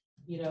that,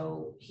 you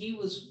know, he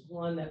was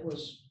one that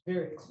was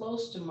very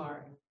close to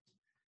Martin,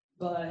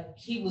 but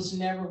he was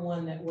never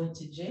one that went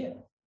to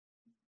jail.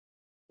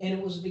 And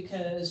it was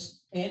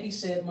because Andy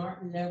said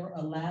Martin never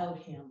allowed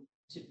him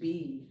to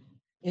be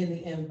in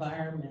the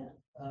environment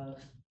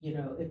of, you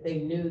know, if they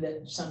knew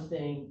that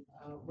something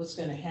was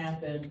going to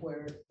happen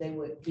where they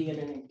would be in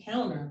an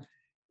encounter,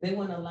 they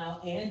wouldn't allow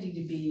Andy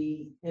to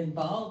be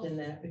involved in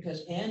that,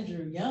 because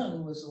Andrew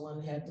Young was the one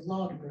that had the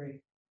law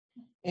degree.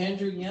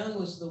 Andrew Young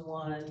was the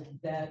one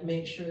that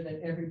made sure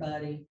that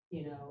everybody,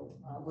 you know,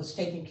 was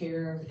taken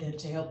care of, and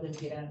to help them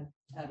get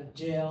out of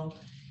jail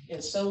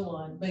and so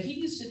on. But he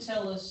used to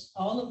tell us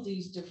all of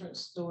these different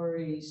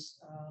stories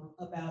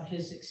about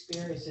his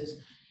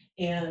experiences.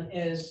 And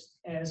as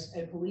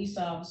a police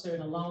officer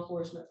and a law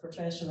enforcement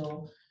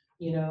professional,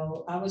 you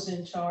know, I was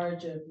in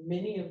charge of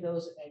many of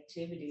those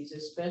activities,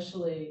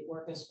 especially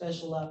working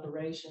special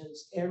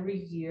operations.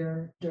 Every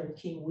year during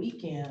King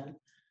Weekend,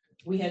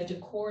 we had to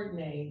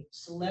coordinate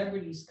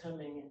celebrities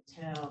coming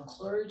in town,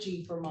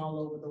 clergy from all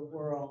over the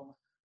world,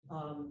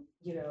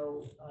 you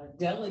know,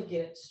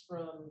 delegates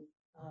from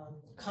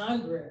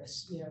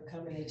Congress, you know,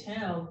 coming to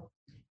town.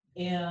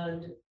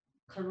 And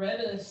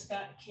Coretta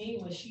Scott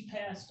King, when she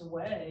passed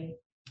away,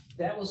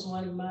 that was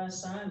one of my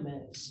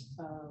assignments.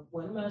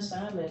 One of my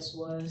assignments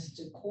was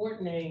to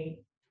coordinate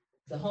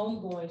the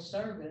homegoing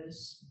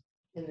service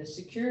and the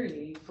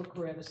security for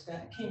Coretta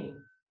Scott King.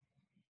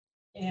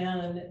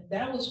 And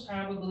that was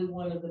probably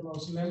one of the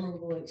most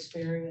memorable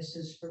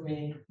experiences for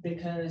me,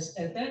 because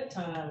at that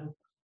time,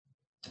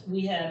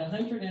 we had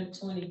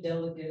 120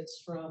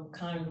 delegates from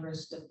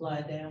Congress to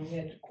fly down. We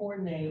had to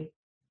coordinate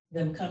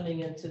them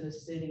coming into the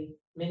city.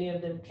 Many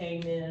of them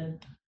came in,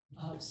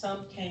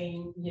 some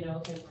came, you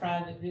know, in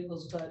private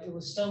vehicles, but it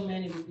was so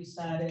many, we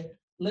decided,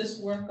 let's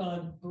work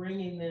on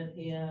bringing them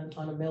in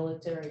on a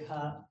military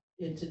hop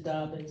into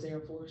Dobbins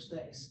Air Force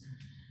Base.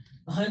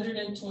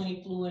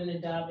 120 flew into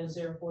Dobbins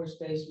Air Force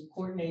Base. We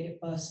coordinated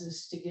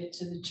buses to get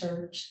to the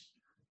church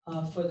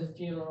for the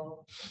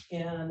funeral.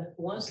 And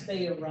once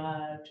they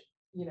arrived,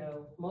 you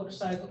know,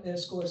 motorcycle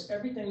escorts,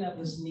 everything that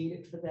was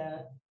needed for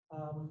that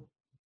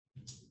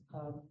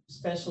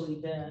special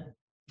event.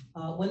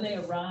 When they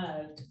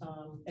arrived,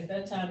 at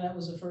that time, that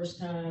was the first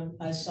time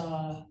I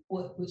saw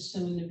what was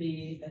soon to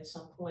be, at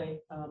some point,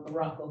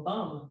 Barack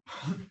Obama.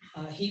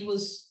 He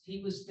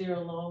was there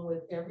along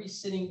with every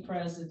sitting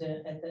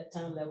president at that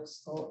time that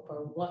was,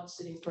 or one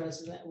sitting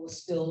president that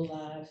was still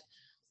alive.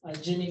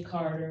 Jimmy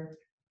Carter,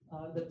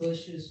 the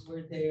Bushes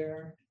were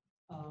there,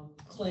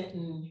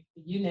 Clinton,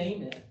 you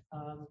name it.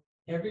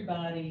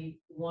 Everybody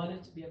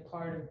wanted to be a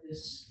part of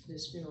this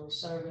funeral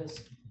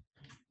service.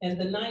 And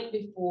the night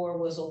before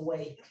was a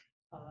wake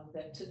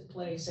that took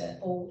place at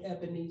Old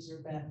Ebenezer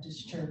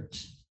Baptist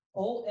Church.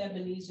 Old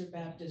Ebenezer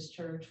Baptist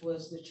Church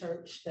was the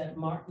church that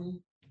Martin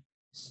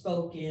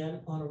spoke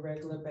in on a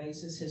regular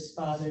basis. His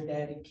father,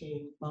 Daddy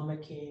King, Mama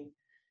King,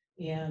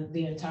 and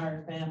the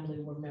entire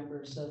family were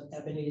members of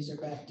Ebenezer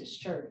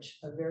Baptist Church,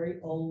 a very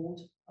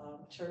old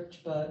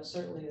church, but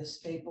certainly a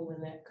staple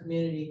in that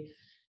community.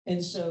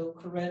 And so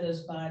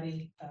Coretta's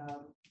body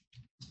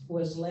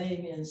was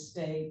laying in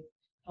state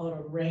on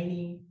a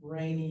rainy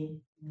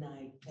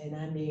night. And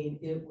I mean,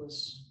 it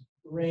was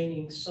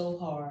raining so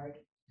hard.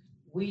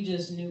 We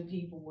just knew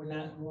people were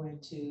not going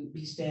to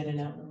be standing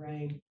out in the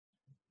rain.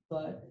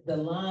 But the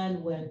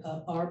line went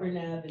up Auburn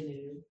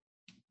Avenue,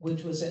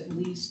 which was at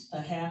least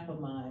a half a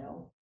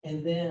mile,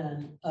 and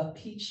then up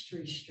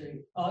Peachtree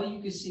Street. All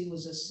you could see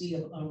was a sea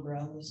of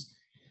umbrellas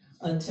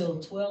until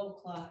 12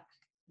 o'clock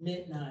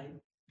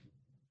midnight.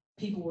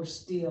 People were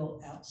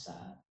still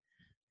outside.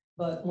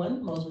 But one of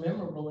the most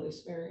memorable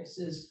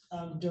experiences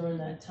during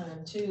that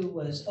time too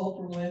was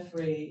Oprah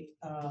Winfrey,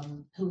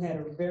 who had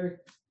a very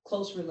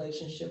close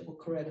relationship with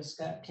Coretta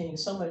Scott King,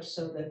 so much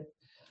so that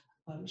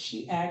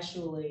she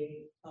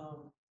actually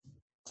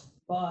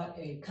bought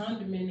a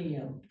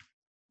condominium,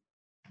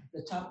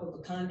 the top of a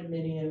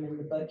condominium in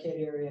the Buckhead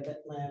area of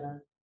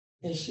Atlanta.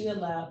 And she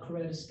allowed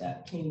Coretta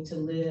Scott King to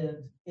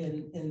live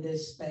in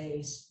this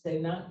space. They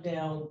knocked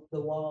down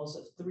the walls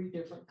of 3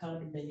 different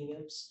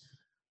condominiums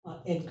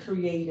and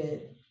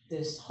created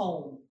this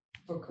home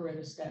for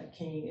Coretta Scott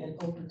King. And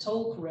Oprah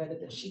told Coretta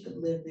that she could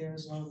live there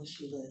as long as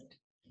she lived.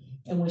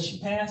 And when she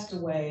passed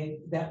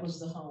away, that was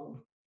the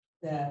home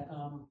that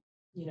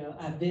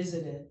I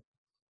visited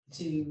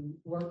to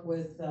work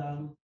with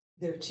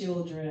their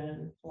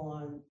children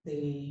on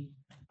the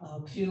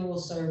funeral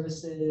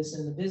services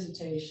and the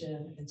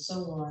visitation and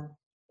so on.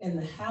 And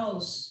the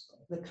house,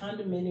 the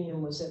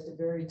condominium was at the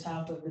very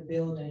top of the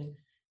building.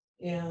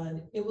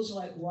 And it was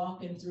like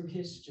walking through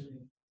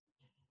history.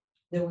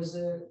 There was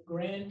a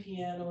grand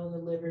piano in the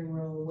living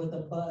room with a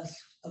bust,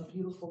 a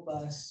beautiful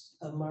bust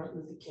of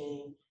Martin Luther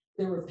King.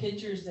 There were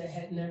pictures that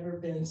had never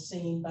been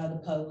seen by the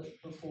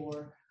public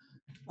before,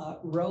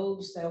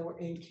 robes that were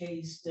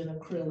encased in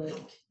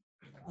acrylic.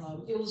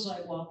 It was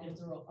like walking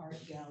through an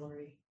art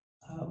gallery,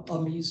 a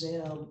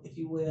museum, if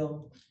you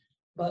will.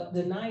 But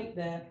the night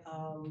that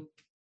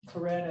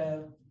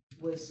Coretta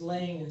was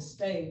laying in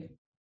state,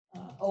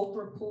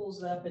 Oprah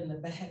pulls up in the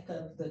back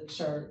of the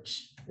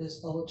church,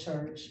 this old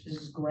church,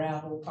 this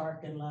gravel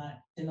parking lot.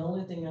 And the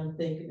only thing I'm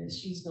thinking is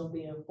she's gonna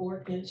be in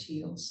 4-inch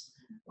heels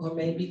or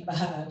maybe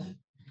 5.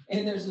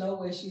 And there's no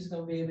way she's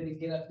gonna be able to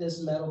get up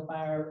this metal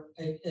fire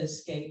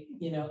escape,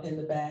 in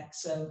the back.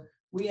 So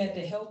we had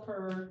to help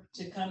her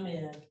to come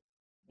in,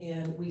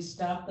 and we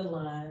stopped the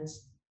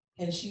lines,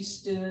 and she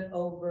stood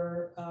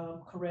over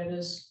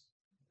Coretta's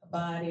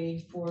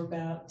body for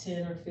about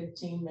 10 or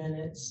 15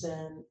 minutes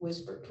and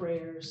whispered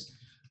prayers.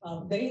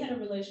 They had a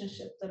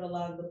relationship that a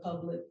lot of the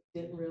public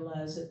didn't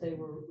realize that they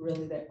were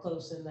really that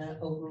close, and that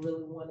Oprah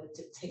really wanted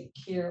to take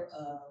care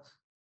of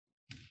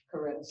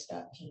Coretta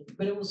Scott King.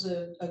 But it was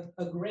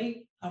a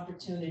great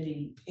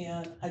opportunity.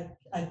 And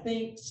I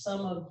think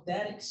some of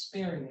that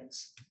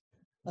experience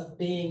of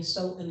being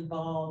so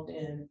involved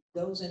in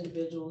those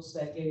individuals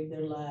that gave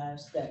their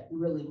lives, that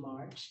really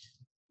marched,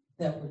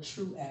 that were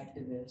true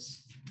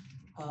activists,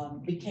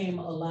 became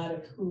a lot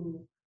of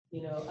who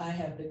I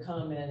have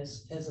become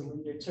as a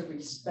leader, to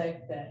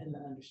respect that and to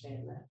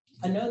understand that.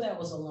 I know that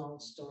was a long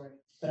story,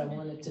 but I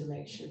wanted to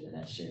make sure that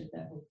I shared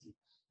that with you.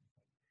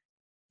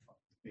 I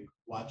think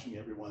watching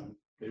everyone,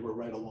 they were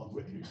right along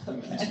with you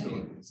in that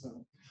story.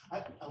 So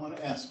I want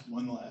to ask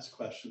one last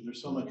question.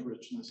 There's so much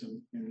richness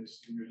in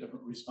your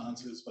different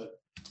responses, but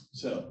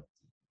so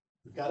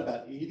we've got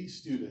about 80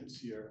 students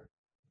here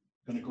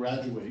going to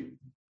graduate,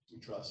 we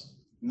trust,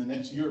 in the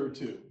next year or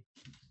two.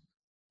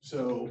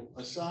 So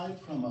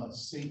aside from a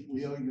St.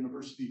 Leo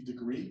University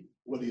degree,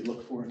 what do you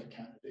look for in a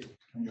candidate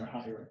when you're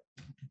hiring?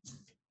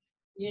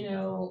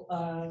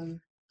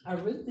 I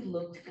really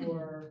look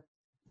for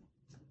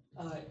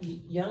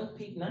young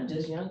people, not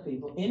just young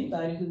people,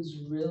 anybody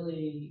who's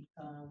really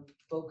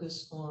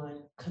focused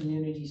on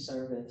community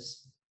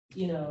service.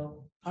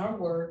 Our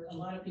work, a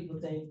lot of people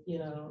think,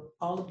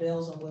 all the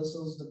bells and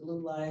whistles, the blue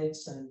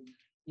lights, and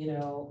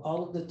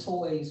all of the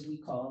toys, we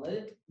call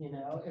it,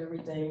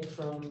 everything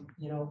from,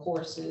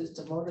 horses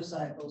to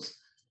motorcycles.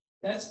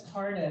 That's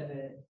part of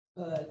it.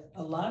 But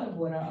a lot of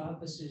what our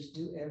officers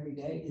do every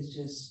day is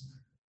just,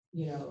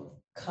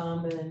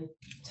 common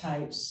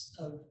types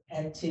of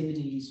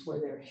activities where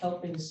they're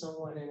helping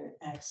someone in an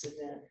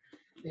accident.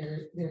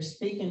 They're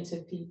speaking to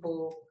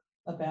people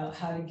about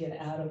how to get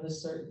out of a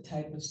certain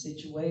type of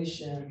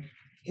situation.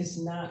 It's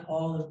not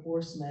all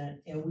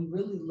enforcement, and we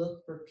really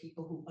look for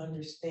people who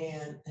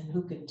understand and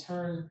who can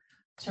turn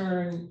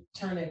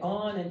it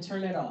on and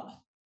turn it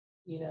off.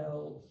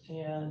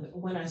 And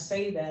when I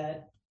say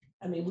that,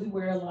 I mean, we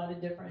wear a lot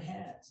of different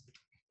hats.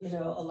 A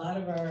lot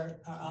of our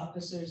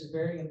officers are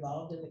very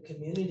involved in the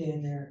community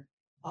in their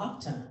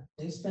off time.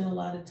 They spend a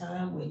lot of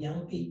time with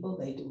young people.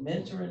 They do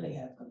mentoring. They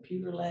have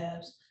computer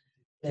labs.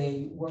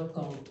 They work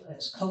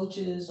as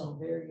coaches on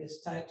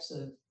various types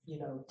of,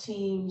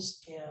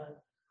 teams. And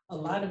a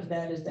lot of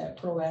that is that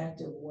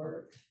proactive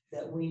work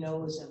that we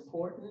know is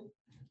important.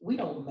 We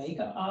don't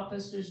make our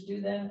officers do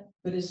that,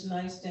 but it's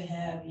nice to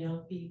have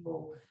young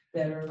people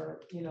that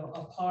are,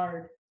 a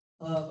part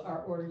of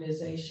our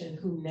organization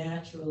who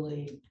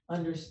naturally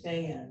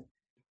understand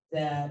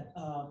that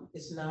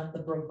it's not the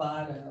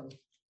bravado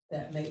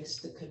that makes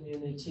the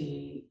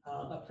community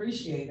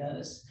appreciate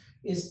us.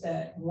 It's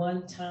that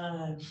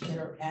one-time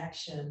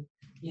interaction,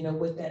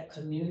 with that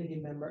community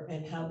member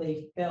and how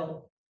they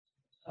felt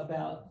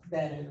about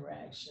that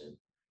interaction,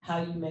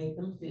 how you made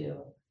them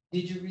feel.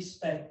 Did you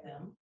respect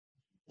them?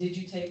 Did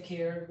you take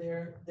care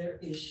of their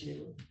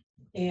issue?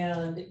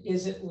 And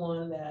is it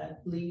one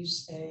that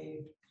leaves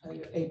a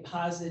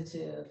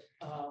positive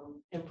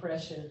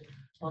impression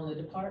on the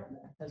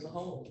department as a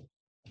whole?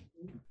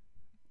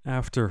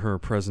 After her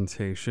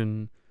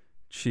presentation,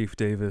 Chief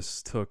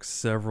Davis took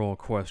several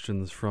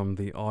questions from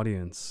the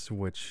audience,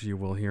 which you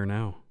will hear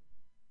now.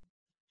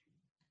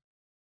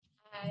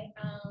 Hi,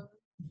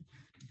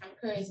 I'm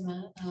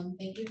Charisma.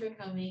 Thank you for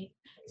coming.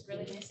 It's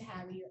really nice to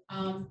have you.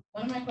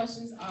 One of my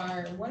questions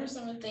are, what are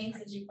some of the things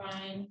that you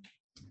find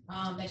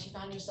that you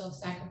found yourself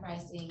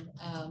sacrificing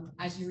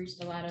as you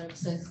reached a lot of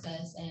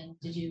success, and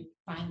did you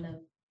find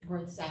them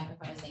worth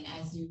sacrificing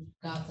as you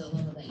got to the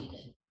level that you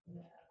did?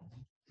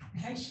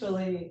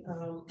 Actually,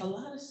 a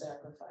lot of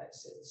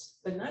sacrifices,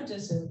 but not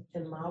just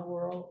in my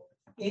world.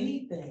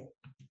 Anything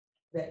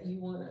that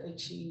you want to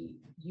achieve,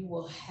 you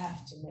will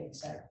have to make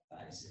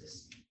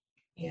sacrifices.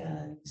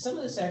 And some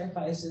of the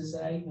sacrifices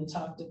that I even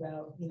talked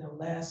about,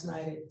 last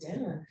night at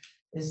dinner,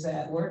 is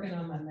that working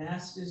on my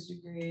master's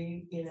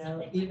degree,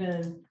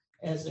 even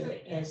as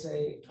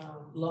a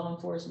law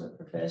enforcement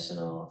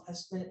professional, I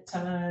spent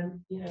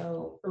time,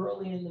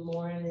 early in the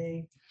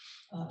morning.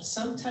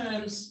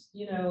 Sometimes,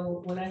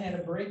 when I had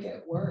a break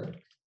at work,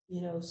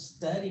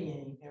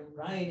 studying and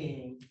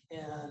writing.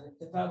 And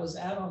if I was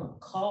out on a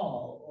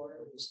call or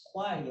it was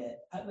quiet,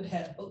 I would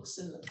have books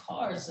in the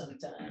car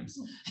sometimes.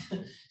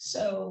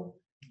 So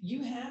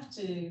you have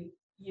to,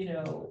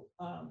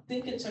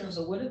 think in terms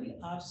of what are the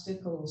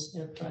obstacles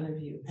in front of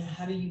you and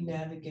how do you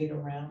navigate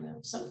around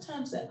them?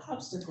 Sometimes the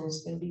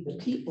obstacles can be the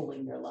people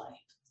in your life.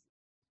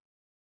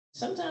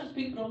 Sometimes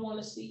people don't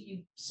want to see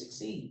you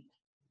succeed,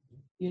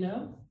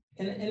 and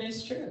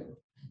it's true.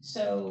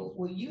 So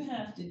what you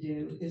have to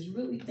do is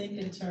really think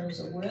in terms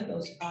of what are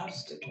those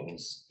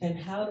obstacles and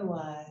how do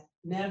I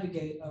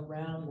navigate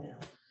around them?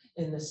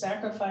 And the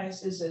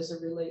sacrifices as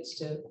it relates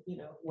to,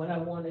 when I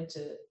wanted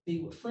to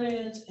be with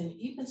friends, and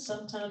even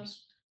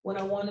sometimes when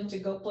I wanted to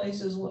go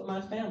places with my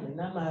family,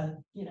 not my,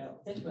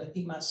 intimate,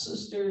 my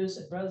sisters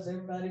and brothers,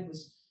 everybody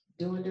was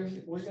doing their,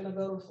 we're gonna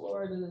go to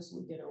Florida this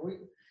weekend, or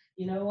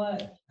you know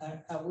what,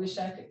 I wish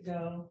I could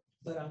go,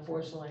 but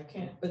unfortunately I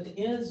can't. But the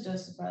ends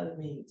justify the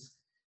means.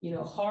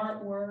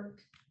 Hard work,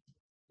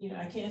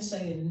 I can't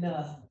say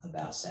enough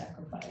about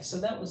sacrifice. So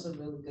that was a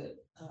really good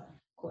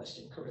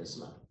question,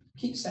 Charisma.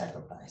 Keep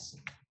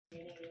sacrificing.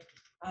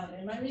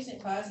 In my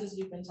recent classes,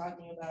 we've been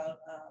talking about,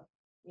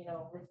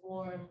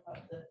 reform of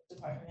the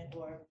department,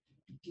 or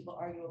people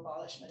argue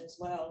abolishment as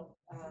well.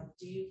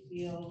 Do you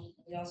feel,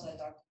 we also had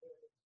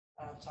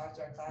talked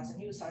to our class, and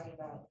he was talking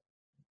about,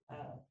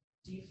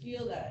 do you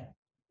feel that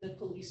the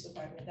police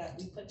department, that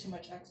we put too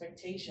much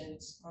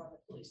expectations on the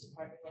police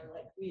department, or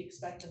like we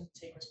expect them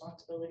to take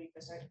responsibility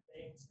for certain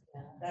things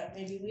that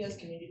maybe we as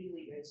community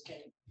leaders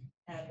can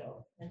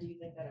handle? And do you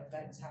think that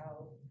affects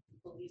how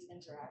police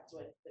interact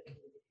with the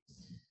communities?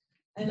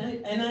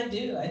 And I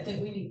do. I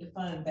think we need to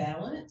find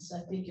balance. I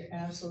think you're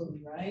absolutely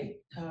right.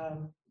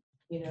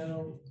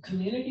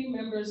 Community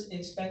members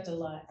expect a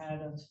lot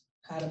out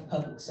of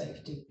public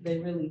safety. They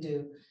really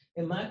do.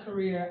 In my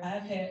career,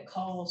 I've had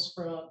calls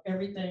from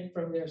everything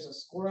from there's a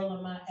squirrel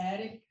in my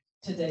attic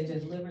to they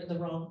delivered the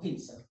wrong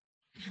pizza.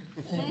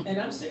 And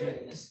I'm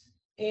serious.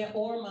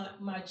 Or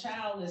my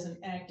child isn't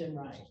acting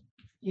right,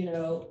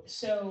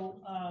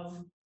 So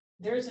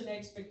there's an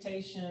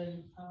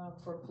expectation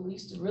for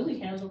police to really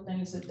handle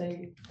things that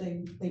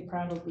they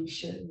probably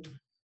shouldn't.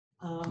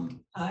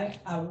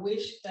 I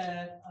wish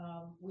that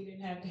we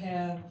didn't have to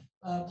have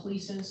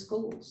police in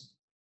schools.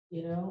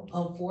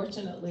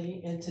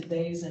 Unfortunately, in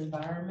today's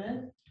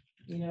environment,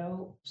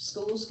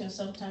 schools can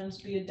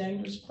sometimes be a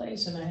dangerous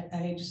place. And I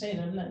hate to say it,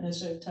 I'm not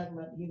necessarily talking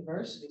about the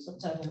universities. I'm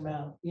talking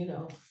about,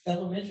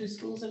 elementary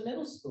schools and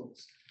middle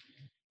schools.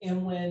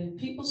 And when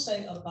people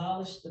say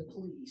abolish the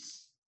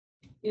police,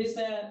 is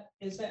that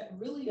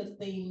really a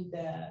thing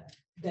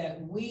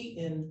that we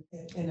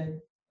in a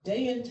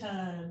day and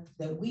time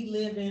that we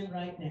live in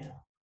right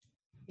now,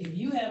 if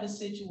you have a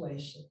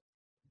situation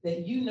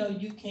that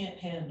you can't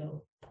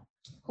handle,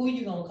 who are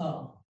you gonna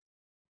call?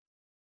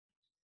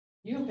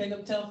 You're gonna pick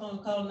up the telephone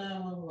and call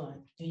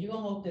 911, and you're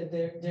gonna hope that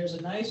there's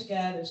a nice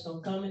guy that's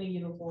gonna come in a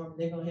uniform,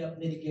 they're gonna help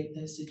mitigate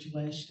this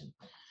situation.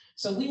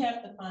 So we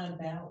have to find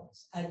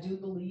balance. I do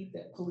believe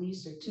that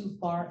police are too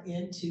far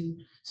into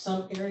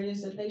some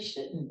areas that they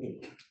shouldn't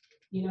be,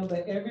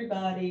 but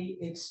everybody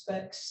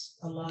expects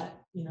a lot,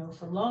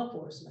 from law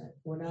enforcement.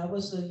 When I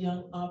was a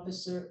young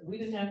officer, we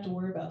didn't have to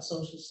worry about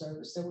social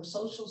service. There were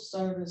social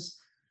service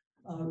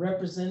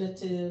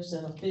representatives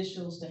and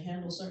officials to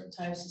handle certain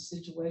types of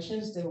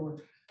situations. There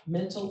were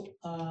mental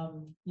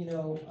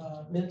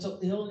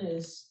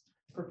illness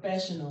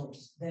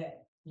professionals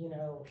that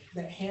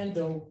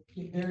handle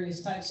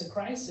various types of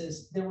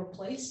crisis. There were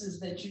places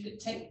that you could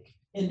take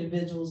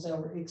individuals that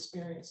were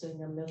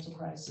experiencing a mental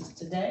crisis.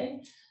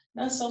 Today,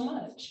 not so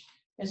much.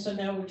 And so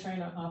now we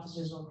train our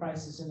officers on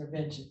crisis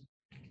intervention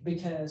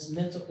because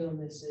mental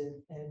illness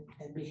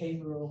and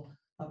behavioral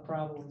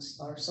problems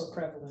are so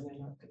prevalent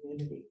in our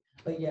community.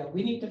 But yeah,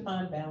 we need to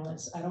find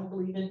balance. I don't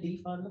believe in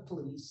defund the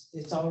police.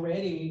 It's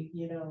already,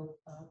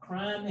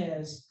 crime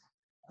has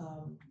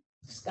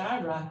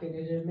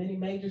skyrocketed in many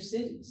major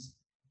cities.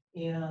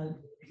 And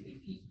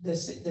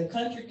the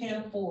country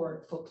can't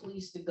afford for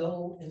police to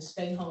go and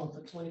stay home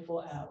for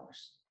 24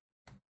 hours.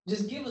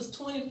 Just give us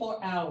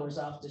 24 hours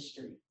off the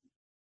street.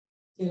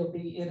 It'll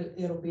be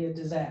a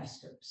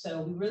disaster.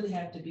 So we really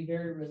have to be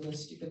very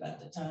realistic about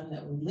the time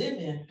that we live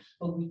in,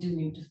 but we do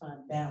need to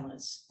find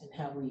balance in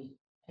how we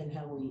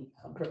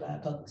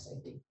provide public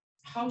safety.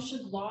 How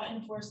should law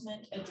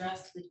enforcement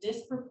address the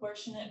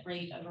disproportionate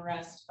rate of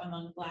arrest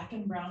among Black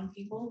and brown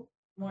people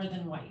more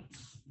than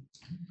whites?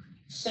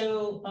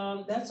 So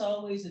that's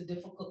always a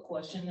difficult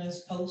question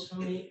that's posed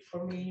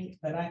for me,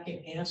 but I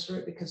can answer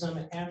it because I'm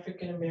an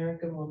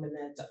African-American woman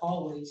that's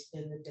always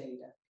in the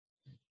data.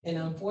 And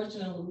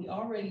unfortunately, we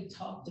already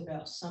talked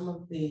about some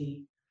of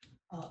the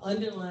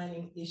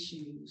underlying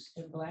issues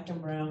in Black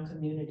and brown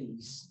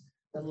communities,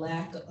 the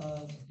lack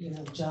of,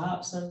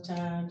 jobs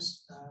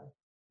sometimes,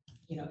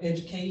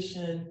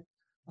 education,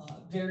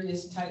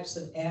 various types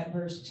of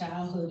adverse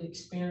childhood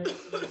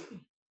experiences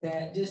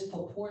that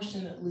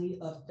disproportionately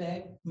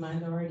affect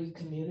minority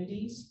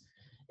communities.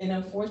 And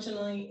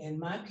unfortunately, in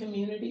my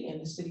community, in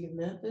the city of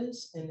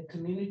Memphis, in the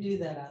community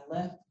that I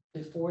left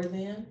before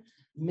then,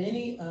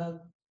 many of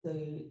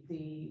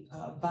the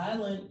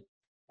violent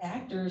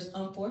actors,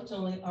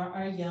 unfortunately, are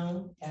our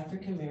young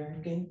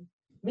African-American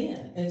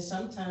men. And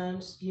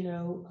sometimes,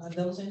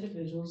 those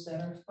individuals that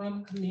are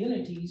from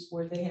communities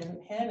where they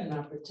haven't had an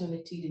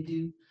opportunity to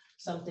do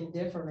something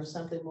different or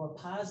something more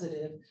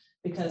positive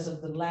because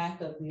of the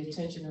lack of the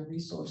attention and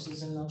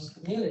resources in those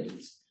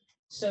communities.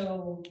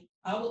 So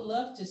I would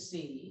love to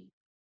see,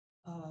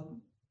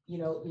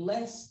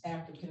 less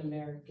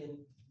African-American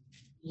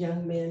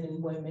young men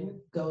and women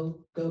go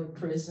to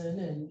prison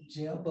and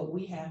jail, but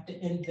we have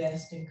to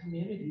invest in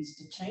communities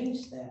to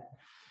change that.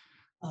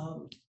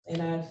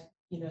 And I've,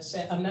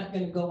 said I'm not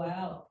going to go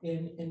out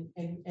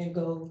and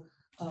go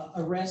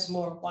arrest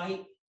more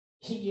white,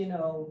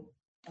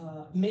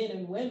 men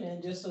and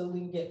women just so we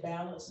can get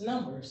balanced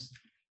numbers.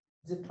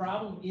 The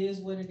problem is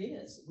what it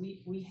is.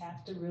 We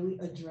have to really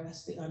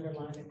address the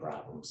underlying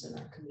problems in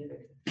our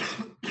community.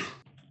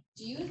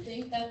 Do you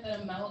think that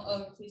the amount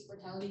of police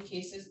brutality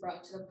cases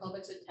brought to the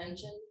public's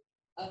attention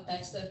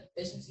affects the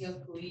efficiency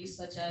of police,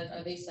 such as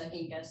are they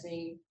second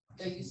guessing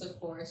their use of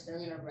force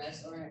during an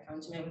arrest or an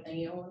encounter with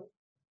anyone?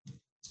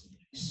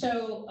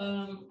 So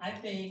I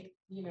think,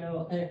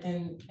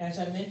 and as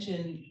I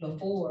mentioned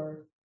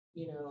before,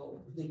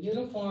 the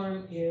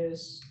uniform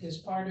is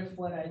part of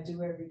what I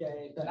do every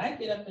day, but I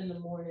get up in the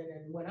morning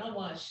and when I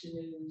watch the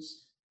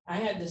news, I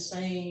had the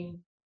same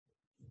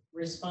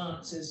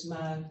response as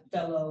my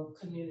fellow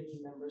community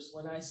members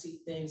when I see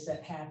things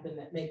that happen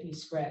that make me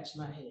scratch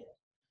my head.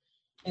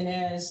 And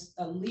as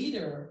a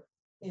leader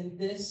in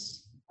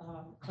this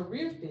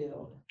career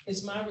field,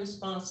 it's my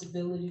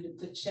responsibility to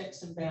put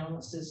checks and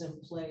balances in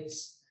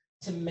place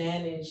to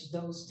manage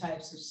those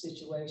types of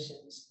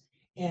situations.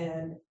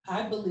 And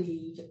I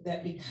believe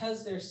that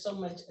because there's so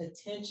much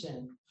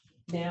attention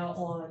now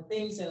on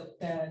things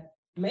that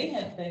may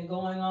have been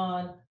going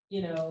on,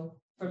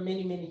 for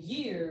many, many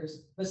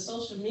years, but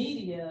social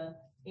media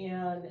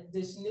and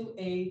this new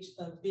age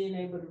of being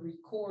able to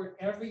record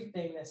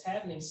everything that's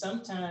happening,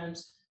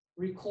 sometimes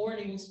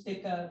recordings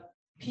pick up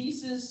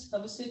pieces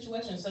of a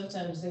situation,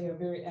 sometimes they are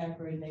very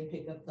accurate and they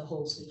pick up the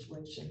whole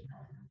situation.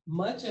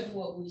 Much of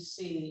what we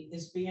see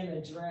is being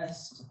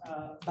addressed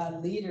by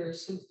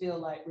leaders who feel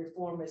like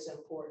reform is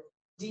important,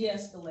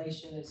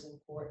 de-escalation is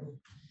important,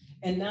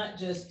 and not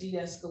just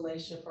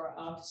de-escalation for our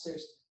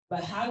officers,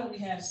 but how do we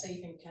have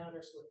safe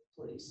encounters with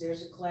the police?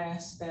 There's a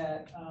class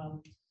that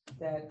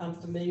I'm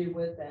familiar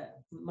with that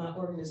my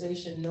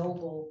organization,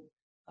 Noble,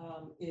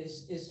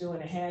 is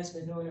doing, and has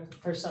been doing it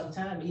for some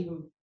time,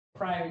 even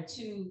prior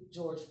to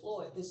George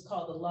Floyd. It's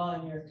called the Law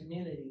in Your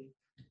Community.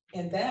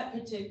 And that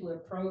particular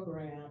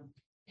program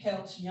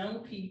helps young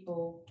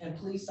people and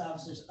police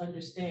officers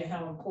understand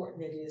how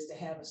important it is to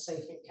have a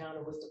safe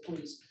encounter with the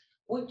police.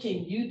 What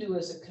can you do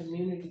as a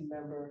community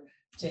member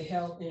to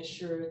help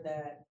ensure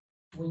that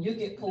when you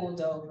get pulled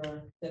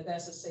over, that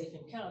that's a safe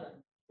encounter?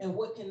 And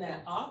what can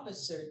that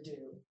officer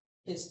do?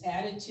 His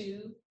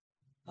attitude,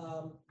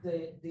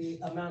 the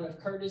amount of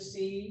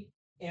courtesy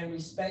and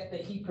respect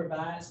that he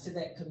provides to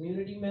that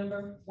community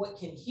member, what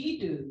can he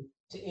do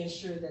to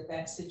ensure that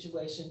that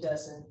situation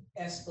doesn't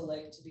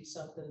escalate to be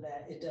something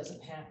that it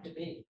doesn't have to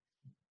be?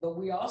 But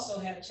we also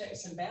have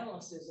checks and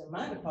balances in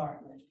my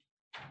department.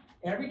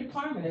 Every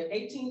department, there are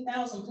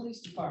 18,000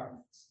 police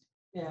departments.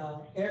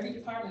 Now, every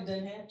department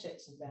doesn't have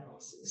checks and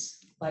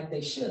balances like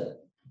they should.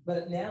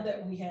 But now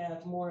that we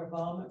have more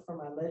involvement from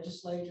our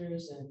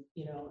legislators and,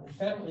 and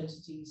federal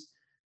entities,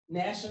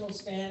 national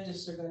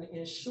standards are going to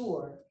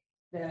ensure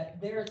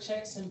that there are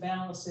checks and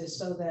balances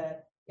so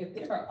that if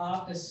there are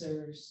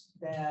officers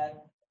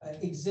that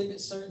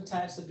exhibit certain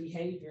types of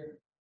behavior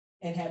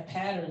and have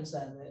patterns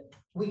of it,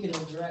 we can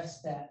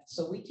address that.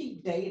 So we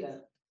keep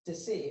data to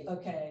see,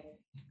 okay,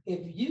 if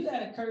you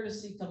got a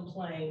courtesy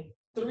complaint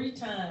 3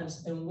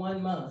 times in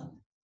 1 month,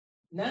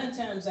 9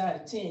 times out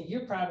of 10,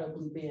 you're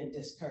probably being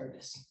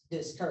discourteous.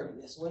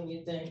 What do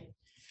you think?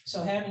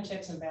 So having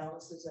checks and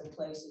balances in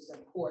place is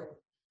important,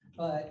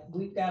 but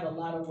we've got a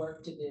lot of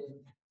work to do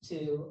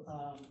to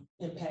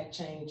impact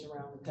change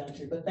around the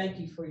country. But thank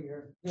you for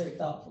your very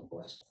thoughtful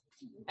question.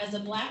 As a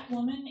Black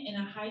woman in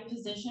a high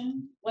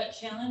position, what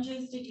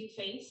challenges did you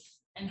face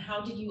and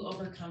how did you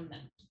overcome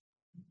them?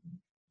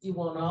 You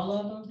want all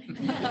of them?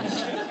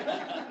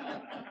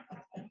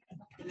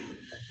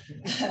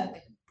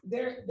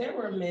 There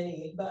were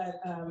many, but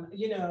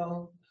you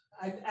know,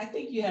 I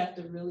think you have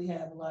to really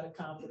have a lot of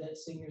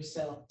confidence in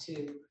yourself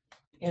too,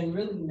 and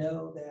really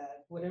know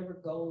that whatever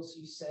goals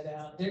you set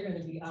out, there are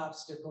going to be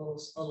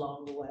obstacles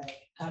along the way.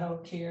 I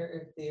don't care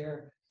if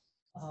they're,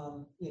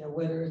 you know,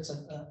 whether it's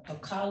a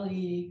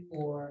colleague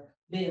or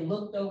being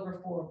looked over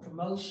for a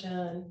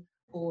promotion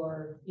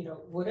or, you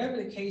know, whatever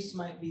the case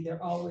might be, there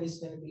are always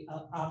going to be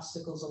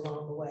obstacles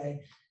along the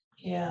way.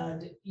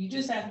 And you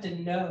just have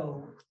to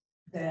know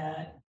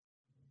that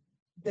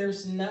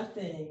there's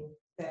nothing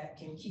that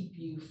can keep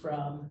you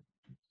from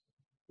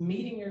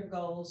meeting your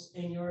goals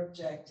and your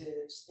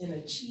objectives and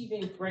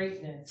achieving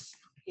greatness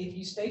if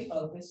you stay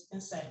focused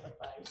and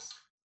sacrifice,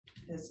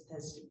 as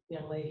the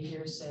young lady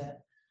here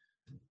said.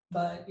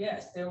 But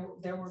yes,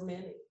 there were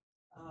many.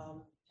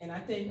 And I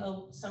think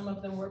some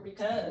of them were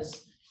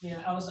because, you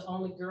know, I was the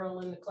only girl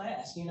in the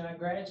class. You know, I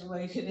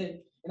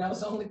graduated and I was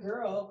the only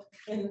girl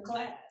in the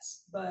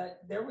class.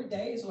 But there were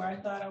days where I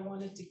thought I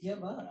wanted to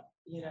give up,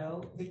 you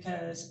know,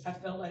 because I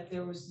felt like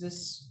there was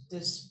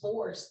this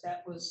force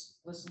that was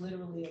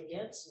literally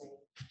against me.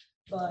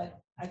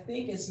 But I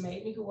think it's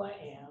made me who I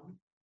am.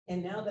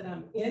 And now that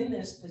I'm in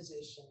this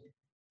position,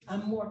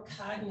 I'm more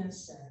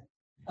cognizant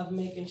of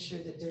making sure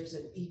that there's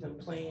an even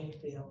playing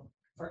field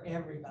for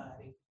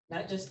everybody,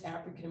 not just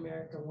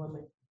African-American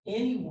women,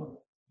 any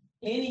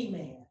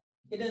man.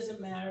 It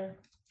doesn't matter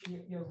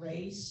your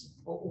race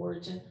or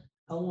origin.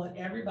 I want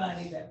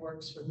everybody that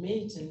works for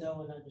me to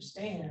know and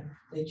understand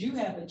that you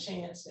have a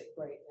chance at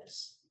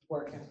greatness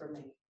working for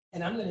me.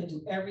 And I'm going to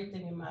do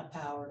everything in my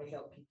power to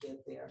help you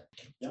get there.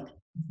 Yeah.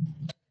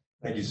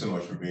 Thank you so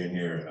much for being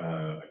here.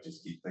 I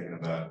just keep thinking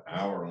about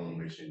our own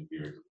mission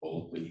here to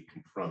boldly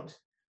confront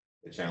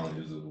the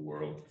challenges of the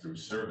world through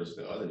service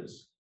to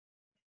others.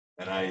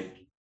 And I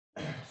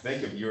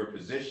think of your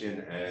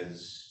position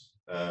as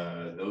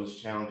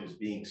those challenges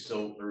being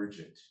so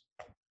urgent.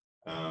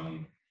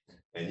 And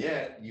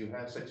yet you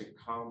have such a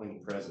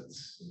calming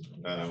presence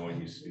when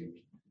you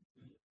speak.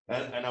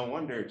 And I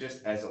wonder,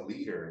 just as a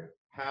leader,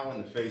 how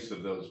in the face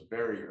of those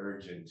very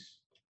urgent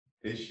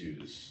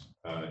issues,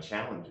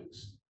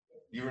 challenges,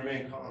 you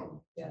remain calm?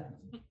 Yeah.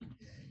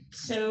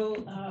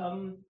 So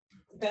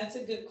that's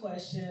a good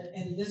question.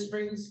 And this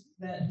brings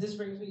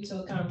me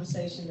to a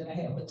conversation that I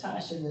had with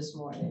Tasha this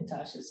morning.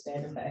 Tasha's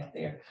standing back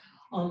there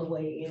on the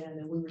way in.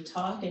 And we were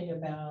talking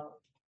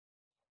about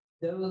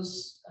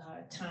those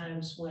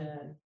times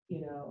when,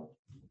 you know,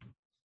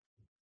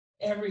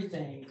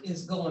 everything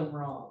is going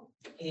wrong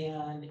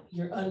and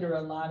you're under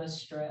a lot of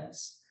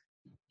stress.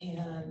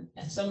 And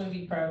some of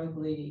you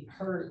probably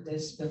heard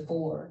this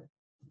before,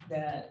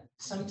 that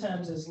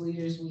sometimes as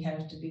leaders, we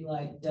have to be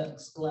like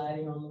ducks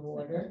gliding on the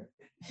water.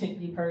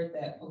 You've heard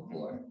that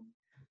before.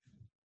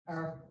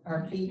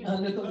 Our feet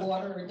under the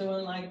water are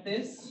doing like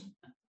this,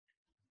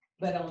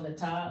 but on the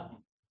top,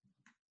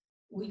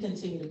 we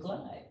continue to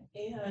glide.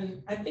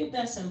 And I think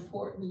that's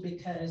important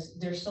because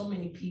there's so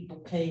many people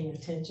paying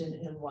attention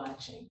and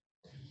watching.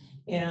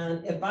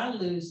 And if I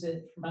lose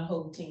it, my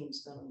whole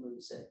team's gonna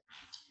lose it.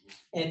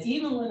 And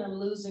even when I'm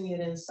losing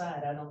it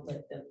inside, I don't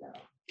let them know.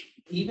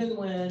 Even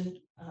when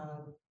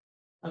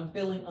I'm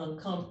feeling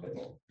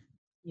uncomfortable,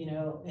 you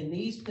know, in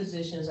these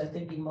positions, I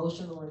think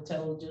emotional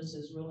intelligence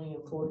is really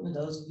important.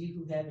 Those of you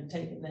who haven't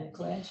taken that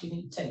class, you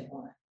need to take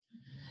one,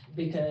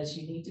 because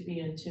you need to be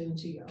in tune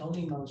to your own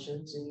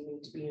emotions and you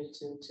need to be in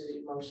tune to the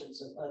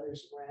emotions of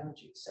others around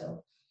you.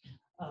 So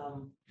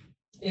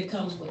it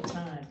comes with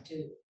time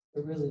too,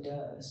 it really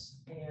does.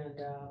 And,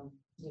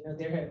 you know,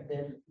 there have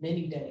been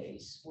many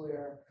days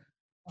where,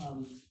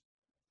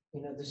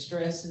 you know, the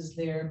stress is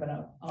there, but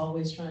I'm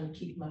always trying to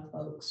keep my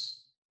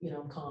folks, you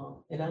know,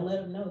 calm. And I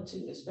let them know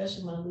too,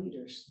 especially my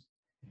leaders.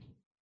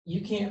 You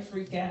can't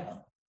freak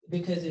out,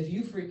 because if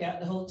you freak out,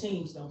 the whole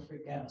team's gonna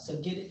freak out. So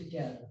get it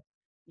together,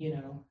 you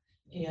know.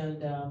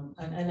 And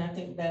I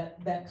think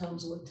that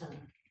comes with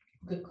time.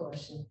 Good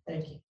question.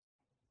 Thank you.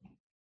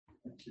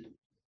 Thank you.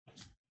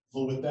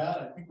 Well, with that,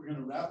 I think we're going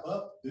to wrap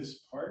up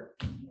this part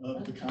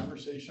of the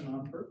conversation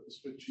on purpose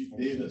with Chief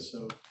Davis.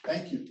 So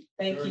thank you.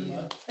 Thank very you.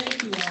 much.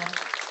 Thank you all.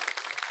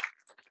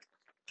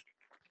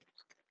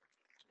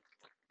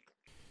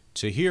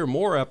 To hear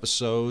more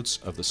episodes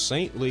of the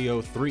St.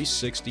 Leo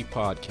 360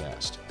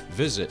 podcast,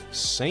 visit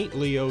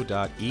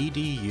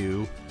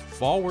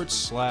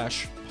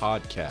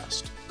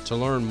stleo.edu/podcast. To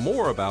learn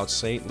more about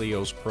St.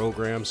 Leo's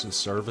programs and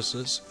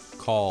services,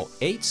 call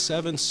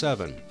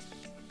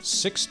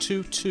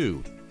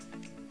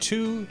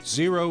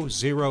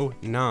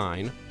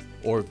 877-622-2009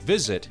 or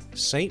visit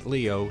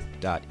stleo.edu.